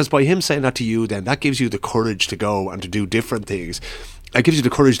 because by him saying that to you, then that gives you the courage to go and to do different things. It gives you the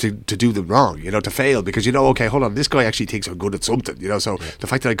courage to do them wrong, you know, to fail, because you know, okay, hold on, this guy actually thinks I'm good at something, you know, so the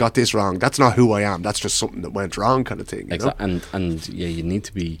fact that I got this wrong, that's not who I am, that's just something that went wrong, kind of thing, you know? And yeah, you need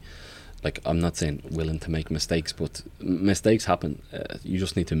to be, like, I'm not saying willing to make mistakes, but mistakes happen. You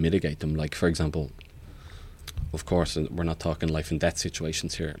just need to mitigate them. Like, for example, of course, we're not talking life and death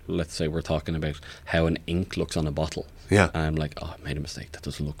situations here. Let's say we're talking about how an ink looks on a bottle. Yeah. And I'm like, oh, I made a mistake, that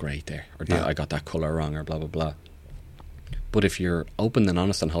doesn't look great there, or I got that colour wrong, or blah blah blah. But if you're open and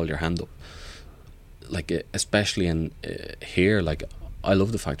honest and hold your hand up, like, especially in here, like, I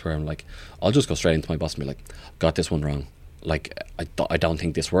love the fact where I'm like, I'll just go straight into my boss and be like, got this one wrong. Like, I don't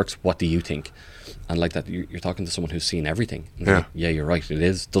think this works. What do you think? And like that, you're talking to someone who's seen everything. And like, yeah, you're right.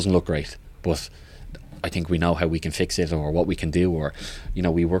 It doesn't look great, but I think we know how we can fix it, or what we can do, or, you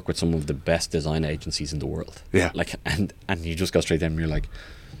know, we work with some of the best design agencies in the world. Yeah. Like, and you just go straight in and you're like,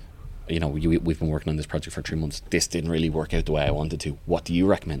 you know, we've been working on this project for 3 months. This didn't really work out the way I wanted to. What do you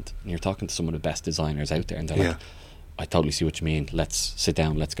recommend? And you're talking to some of the best designers out there, and they're like, I totally see what you mean. Let's sit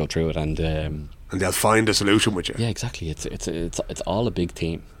down, let's go through it, and they'll find a solution with you. Yeah, exactly. It's all a big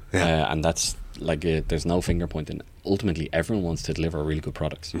team, and that's like there's no finger pointing. Ultimately, everyone wants to deliver really good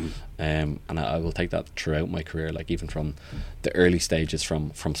products, and I will take that throughout my career. Like even from the early stages,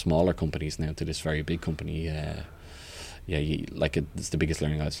 from smaller companies now to this very big company. It's the biggest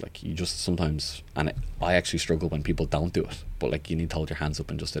learning. I was like, you just sometimes, and I actually struggle when people don't do it. But like, you need to hold your hands up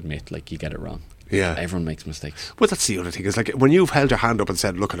and just admit, like, you get it wrong. Yeah, everyone makes mistakes. Well, that's the other thing. Is like when you've held your hand up and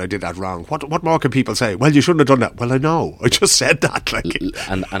said, "Look, I did that wrong." What more can people say? Well, you shouldn't have done that. Well, I know. I just said that. Like,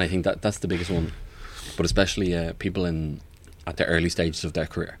 and I think that's the biggest one. But especially people at the early stages of their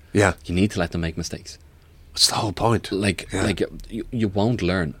career. Yeah, you need to let them make mistakes. That's the whole point. Like you won't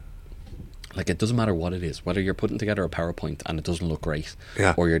learn. Like, it doesn't matter what it is, whether you're putting together a PowerPoint and it doesn't look great,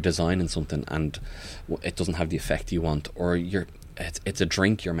 or you're designing something and it doesn't have the effect you want, or it's a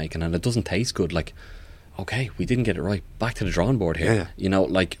drink you're making and it doesn't taste good. Like, okay, we didn't get it right. Back to the drawing board here. Yeah. You know,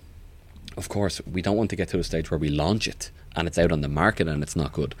 like, of course, we don't want to get to a stage where we launch it and it's out on the market and it's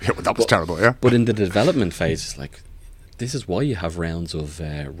not good. Yeah, well, that was terrible, yeah. But in the development phase, it's like, this is why you have rounds of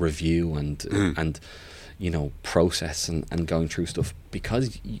review and you know, process and going through stuff,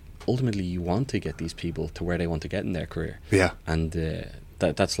 because ultimately you want to get these people to where they want to get in their career. Yeah. And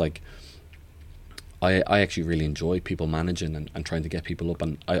that's like, I actually really enjoy people managing and trying to get people up,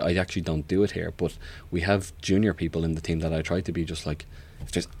 and I actually don't do it here, but we have junior people in the team that I try to be just like,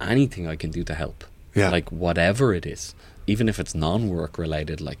 if there's anything I can do to help, like whatever it is, even if it's non-work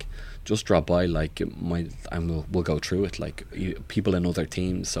related, like just drop by, like we'll go through it. Like people in other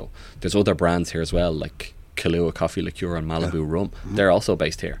teams, so there's other brands here as well, like Kahlua coffee liqueur and Malibu rum. They're also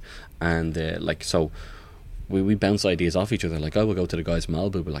based here, and like, so we bounce ideas off each other. Like, I will go to the guys in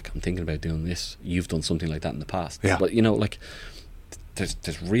Malibu, but like, I'm thinking about doing this. You've done something like that in the past. Yeah. But you know, like,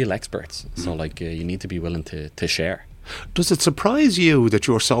 there's real experts. So like, you need to be willing to share. Does it surprise you that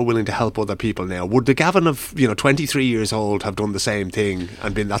you're so willing to help other people now? Would the Gavin of 23 years old have done the same thing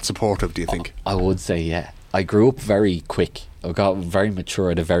and been that supportive, do you think? I would say, yeah. I grew up very quick. I got very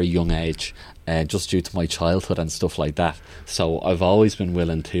mature at a very young age, just due to my childhood and stuff like that. So I've always been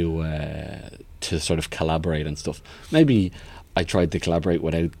willing to sort of collaborate and stuff. Maybe I tried to collaborate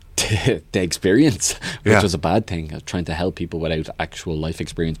without the experience, which was a bad thing. I was trying to help people without actual life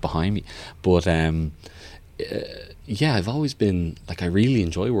experience behind me. But I've always been like, I really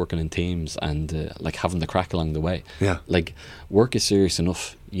enjoy working in teams and like having the crack along the way. Yeah, like, work is serious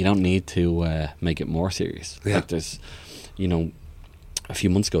enough. You don't need to make it more serious. Yeah. Like, there's, a few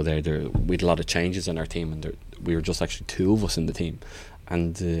months ago there we had a lot of changes in our team, and we were just actually two of us in the team,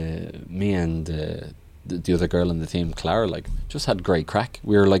 and me and the other girl in the team, Clara, like, just had great crack.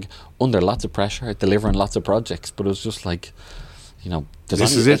 We were like under lots of pressure, delivering lots of projects, but it was just like,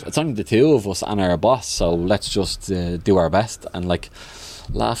 it's only the two of us and our boss, so let's just do our best, and like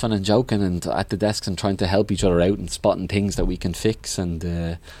laughing and joking and at the desks and trying to help each other out and spotting things that we can fix, and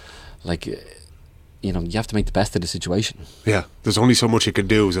you have to make the best of the situation. Yeah, there's only so much you can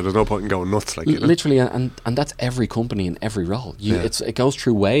do, so there's no point in going nuts. Like, literally, and that's every company in every role. It goes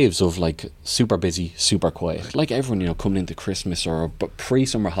through waves of like super busy, super quiet. Like everyone, coming into Christmas but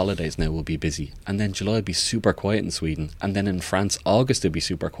pre-summer holidays now will be busy, and then July will be super quiet in Sweden, and then in France August will be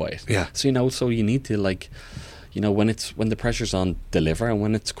super quiet. Yeah. So so you need to, like, when the pressure's on, deliver, and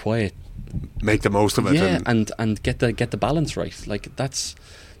when it's quiet, make the most of it. Yeah, and get the balance right. Like, that's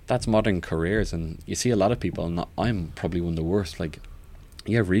modern careers, and you see a lot of people, and I'm probably one of the worst, like,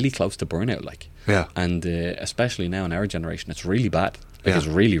 really close to burnout, like, and especially now in our generation, it's really bad. Like, it's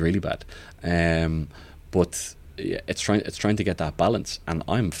really, really bad. But it's trying to get that balance, and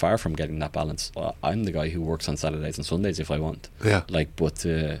I'm far from getting that balance. I'm the guy who works on Saturdays and Sundays if I want. Yeah. Like, but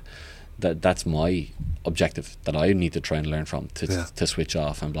that's my objective that I need to try and learn from, to switch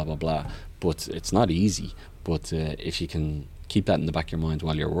off and blah blah blah. But it's not easy. But if you can keep that in the back of your mind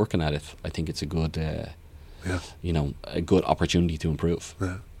while you're working at it, I think it's a good a good opportunity to improve.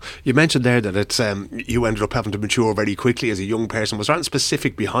 Yeah. You mentioned there that it's you ended up having to mature very quickly as a young person. Was there anything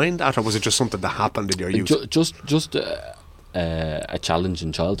specific behind that, or was it just something that happened in your youth? Just a challenge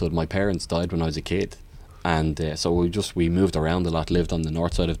in childhood. My parents died when I was a kid, and so we moved around a lot. Lived on the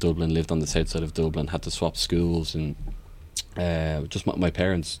north side of Dublin, lived on the south side of Dublin. Had to swap schools, and just my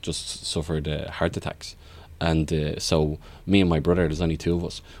parents just suffered heart attacks. And so me and my brother, there's only two of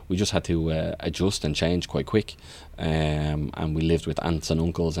us, we just had to adjust and change quite quick, and we lived with aunts and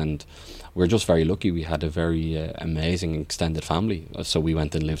uncles, and we're just very lucky. We had a very amazing extended family, so we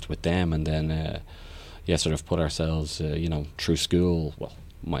went and lived with them, and then sort of put ourselves through school. Well,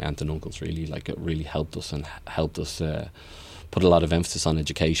 my aunt and uncles really, like, it really helped us put a lot of emphasis on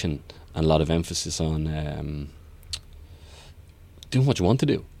education and a lot of emphasis on doing what you want to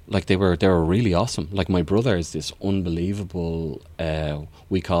do. Like they were really awesome. Like my brother is this unbelievable,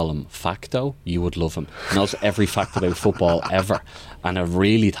 we call him Facto. You would love him. Knows every fact about football ever, and a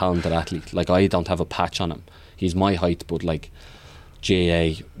really talented athlete. Like I don't have a patch on him. He's my height, but like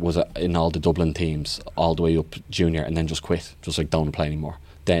GAA was in all the Dublin teams all the way up junior, and then just quit. Just like don't play anymore.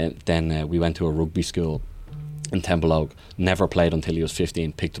 Then we went to a rugby school in Templeogue. Never played until he was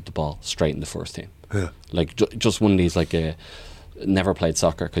 15. Picked up the ball straight in the first team. Yeah. Like just one of these like never played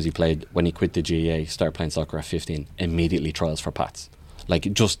soccer because he played when he quit the GAA. Started playing soccer at 15. Immediately trials for Pats.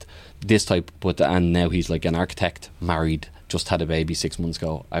 Like just this type. And now he's like an architect, married, just had a baby 6 months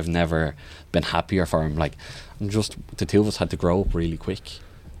ago. I've never been happier for him. Like just the two of us had to grow up really quick,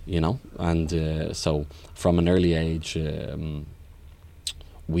 you know. And so from an early age,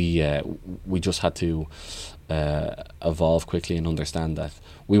 we just had to evolve quickly and understand that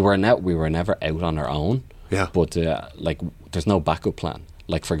we were never out on our own. Yeah. But like there's no backup plan.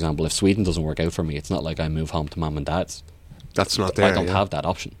 Like for example, if Sweden doesn't work out for me, it's not like I move home to mum and dad's. That's not there. I don't have that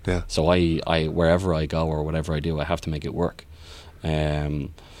option. Yeah. So I wherever I go or whatever I do, I have to make it work.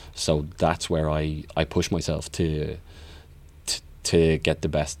 So that's where I push myself to get the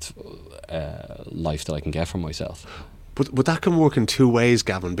best life that I can get for myself. But that can work in two ways,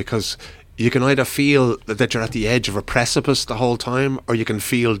 Gavin, because you can either feel that you're at the edge of a precipice the whole time, or you can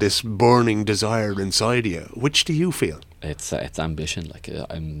feel this burning desire inside you. Which do you feel? It's ambition. Like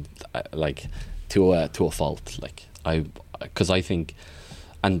I'm like to a fault. Like because I think,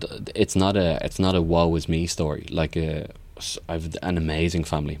 and it's not a woe is me story. Like I've an amazing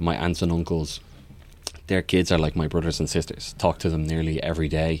family. My aunts and uncles, their kids are like my brothers and sisters. Talk to them nearly every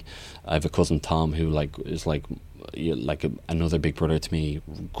day. I have a cousin Tom who is another big brother to me.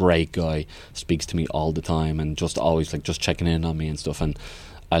 Great guy, speaks to me all the time and just always like just checking in on me and stuff. And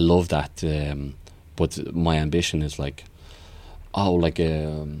I love that. But my ambition is like,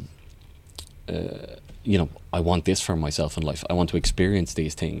 you know, I want this for myself in life. I want to experience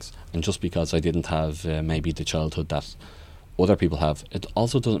these things. And just because I didn't have maybe the childhood that other people have, it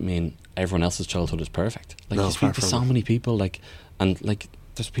also doesn't mean everyone else's childhood is perfect. Like you speak to so many people, and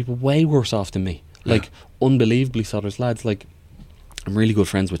there's people way worse off than me. Like unbelievably so. There's lads like I'm really good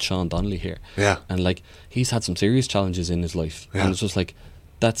friends with Sean Donnelly here. Yeah. And like he's had some serious challenges in his life. Yeah. And it's just like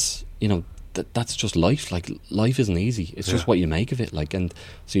that's that's just life. Like life isn't easy. It's just what you make of it. Like, and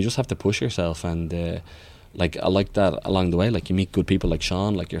so you just have to push yourself. And like I like that along the way. Like you meet good people like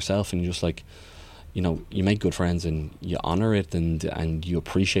Sean, like yourself, and you just like, you know, you make good friends and you honour it and you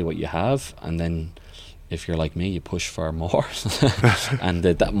appreciate what you have. And then if you're like me, you push for more. And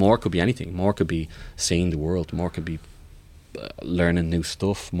that more could be anything. More could be seeing the world. More could be learning new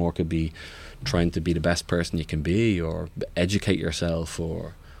stuff. More could be trying to be the best person you can be, or educate yourself,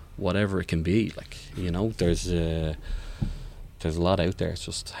 or whatever it can be. Like, you know, there's a lot out there. It's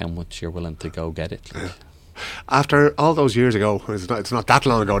just how much you're willing to go get it. Like, after all those years ago, it's not that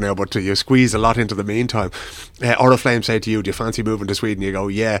long ago now, but you squeeze a lot into the meantime. Oriflame say to you, do you fancy moving to Sweden? You go,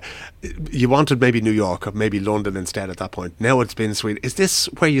 yeah. You wanted maybe New York or maybe London instead at that point. Now it's been Sweden. Is this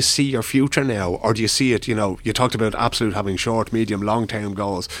where you see your future now, or do you see it, you know, you talked about Absolut having short, medium, long-term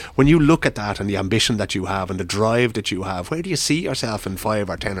goals. When you look at that and the ambition that you have and the drive that you have, where do you see yourself in 5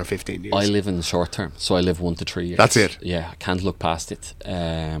 or 10 or 15 years? I live in the short term, so I live 1 to 3 years. That's it? Yeah, I can't look past it.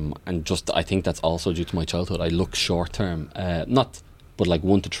 And just, I think that's also due to my childhood. I look short term, but like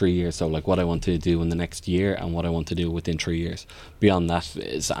 1 to 3 years. So like what I want to do in the next year and what I want to do within 3 years. Beyond that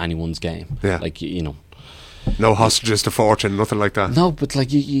is anyone's game. Yeah. Like, you know, no hostages to fortune, nothing like that. No, but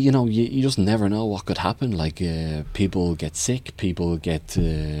like you know, you just never know what could happen. Like people get sick, people get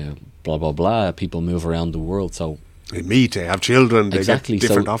blah blah blah. People move around the world, so they meet, they have children, they get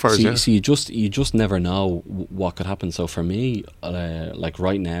different offers. So you just never know what could happen. So for me, like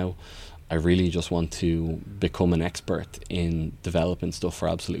right now, I really just want to become an expert in developing stuff for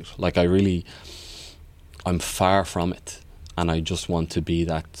Absolut. Like I'm far from it, and I just want to be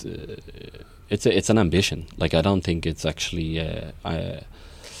that. It's an ambition. Like I don't think it's actually. How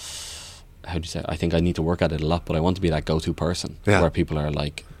do you say? I think I need to work at it a lot, but I want to be that go-to person where people are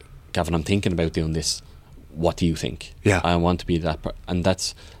like, Gavin, I'm thinking about doing this. What do you think? Yeah, I want to be that, and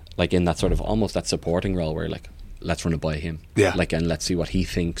that's like in that sort of almost that supporting role where like, let's run it by him. Yeah. Like, and let's see what he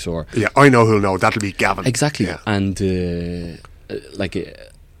thinks. Or yeah, I know who'll know. That'll be Gavin. Exactly. Yeah. And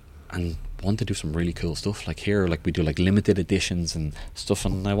and want to do some really cool stuff. Like here, like we do like limited editions and stuff,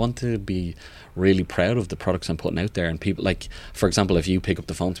 and I want to be really proud of the products I'm putting out there. And people, like, for example, if you pick up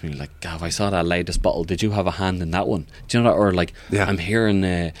the phone to me like, Gav, I saw that latest bottle, did you have a hand in that one? Do you know that? Or like, I'm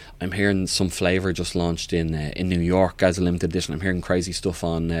hearing some flavour just launched in New York as a limited edition. I'm hearing crazy stuff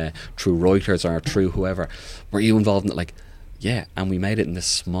on through Reuters or through whoever. Were you involved in it? Like, Yeah, and we made it in this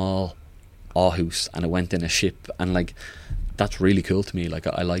small Aarhus, and it went in a ship, and like that's really cool to me. Like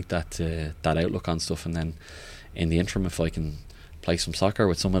I like that outlook on stuff. And then in the interim, if I can play some soccer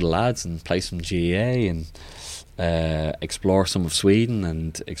with some of the lads and play some GAA and explore some of Sweden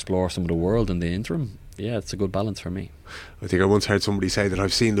and explore some of the world in the interim, yeah, it's a good balance for me. I think I once heard somebody say that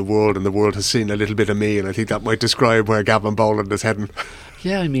I've seen the world and the world has seen a little bit of me, and I think that might describe where Gavin Boland is heading.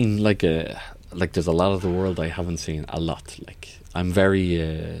 Yeah, I mean, like there's a lot of the world I haven't seen a lot. Like I'm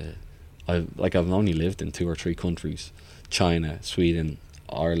very I've only lived in 2 or 3 countries: China, Sweden,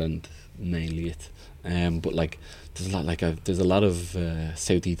 Ireland, mainly it. But like there's a lot of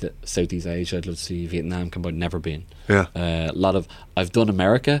Southeast Asia I'd love to see. Vietnam, Cambodia, never been. Yeah. I've done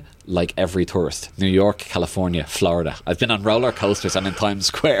America like every tourist: New York, California, Florida. I've been on roller coasters and in Times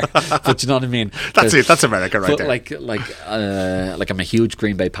Square. But you know what I mean? That's it. That's America right there. Like I'm a huge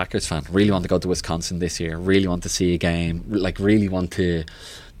Green Bay Packers fan. Really want to go to Wisconsin this year. Really want to see a game. Like really want to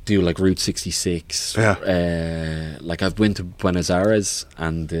do like Route 66. Yeah. Like I've been to Buenos Aires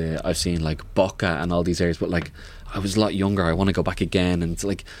and I've seen like Boca and all these areas, but like I was a lot younger. I want to go back again, and it's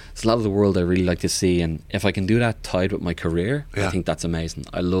a lot of the world I really like to see. And if I can do that tied with my career, I think that's amazing.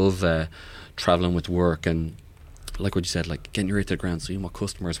 I love traveling with work, and like what you said, like getting your ear to the ground, seeing what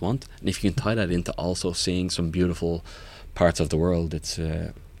customers want, and if you can tie that into also seeing some beautiful parts of the world, it's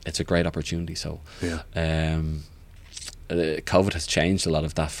a great opportunity. So COVID has changed a lot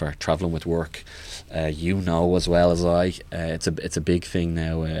of that for travelling with work. As well as I, it's a big thing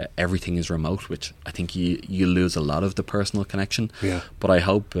now. Everything is remote, which I think you lose a lot of the personal connection. Yeah. But I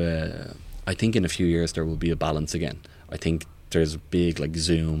think in a few years there will be a balance again. I think there's big like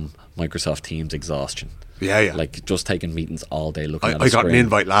Zoom, Microsoft Teams exhaustion. Yeah. Like just taking meetings all day looking at a I screen. got an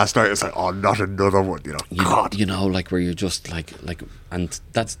invite last night. It's like, oh, not another one. You know, like where you're just like, and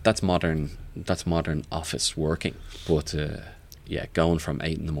that's modern. That's modern office working. But going from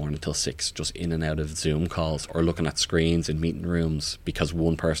 8 in the morning till 6, just in and out of Zoom calls or looking at screens in meeting rooms because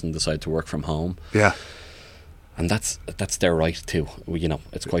one person decided to work from home. Yeah. And that's their right too. You know,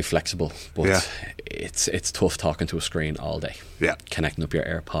 it's quite flexible, but it's tough talking to a screen all day. Yeah. Connecting up your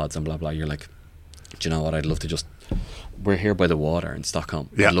AirPods and blah blah. You're like, do you know what? I'd love to just. We're here by the water in Stockholm.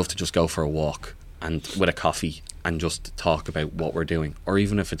 Yeah. I'd love to just go for a walk and with a coffee and just talk about what we're doing, or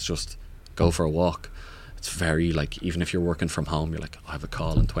even if it's just go for a walk. It's very like, even if you're working from home, you're like, I have a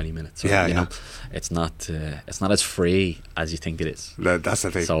call in 20 minutes. So, you know, it's not as free as you think it is. No, that's the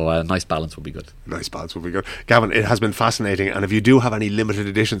thing. So a nice balance would be good. Nice balance would be good. Gavin, it has been fascinating, and if you do have any limited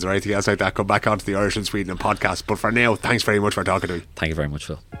editions or anything else like that, come back onto the Irish and Sweden and podcast. But for now, thanks very much for talking to me. Thank you very much,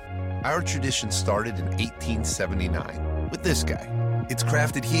 Phil. Our tradition started in 1879 with this guy. It's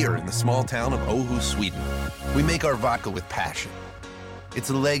crafted here in the small town of Aarhus, Sweden. We make our vodka with passion. It's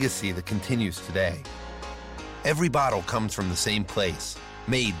a legacy that continues today. Every bottle comes from the same place,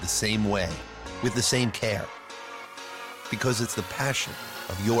 made the same way, with the same care. Because it's the passion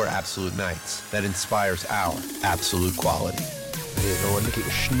of your Absolut nights that inspires our absolute quality. There you go, a little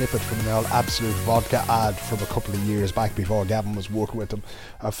snippet from an old Absolut vodka ad from a couple of years back before Gavin was working with them.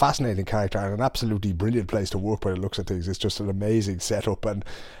 A fascinating character and an absolutely brilliant place to work by the looks of things. It's just an amazing setup, and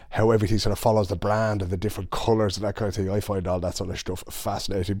how everything sort of follows the brand and the different colours and that kind of thing. I find all that sort of stuff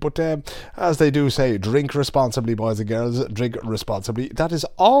fascinating. But as they do say, drink responsibly, boys and girls. Drink responsibly. That is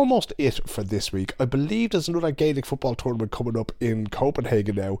almost it for this week. I believe there's another Gaelic football tournament coming up in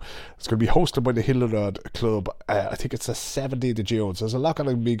Copenhagen now. It's going to be hosted by the Hillerod Club. I think it's the 17th of June. So there's a lot going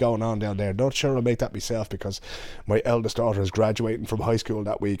to be going on down there. Not sure I'll make that myself because my eldest daughter is graduating from high school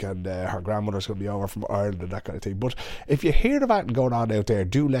that week, and her grandmother's going to be over from Ireland and that kind of thing. But if you hear of anything going on out there,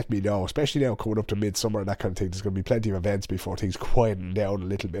 do let me know, especially now coming up to midsummer and that kind of thing. There's going to be plenty of events before things quieten down a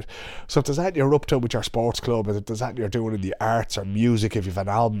little bit. So if there's anything you're up to with your sports club, if there's anything you're doing in the arts or music, if you've an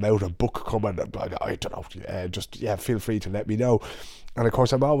album out, a book coming, I don't know, feel free to let me know. And of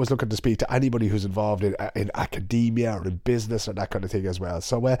course, I'm always looking to speak to anybody who's involved in academia or in business or that kind of thing as well.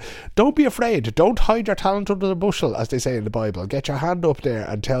 So don't be afraid. Don't hide your talent under the bushel, as they say in the Bible. Get your hand up there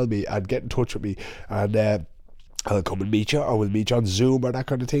and tell me and get in touch with me. And I'll come and meet you, or we'll meet you on Zoom or that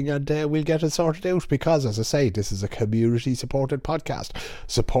kind of thing, and we'll get it sorted out, because, as I say, this is a community-supported podcast,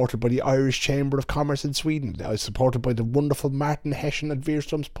 supported by the Irish Chamber of Commerce in Sweden, supported by the wonderful Martin Hessian at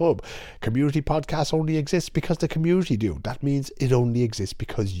Veerstrom's Pub. Community podcasts only exist because the community do. That means it only exists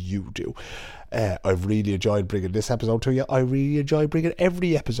because you do. I've really enjoyed bringing this episode to you. I really enjoy bringing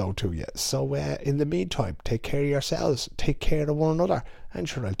every episode to you. So in the meantime, take care of yourselves, take care of one another, and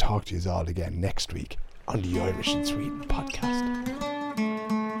sure, I'll talk to you all again next week on the Irish and Sweden podcast.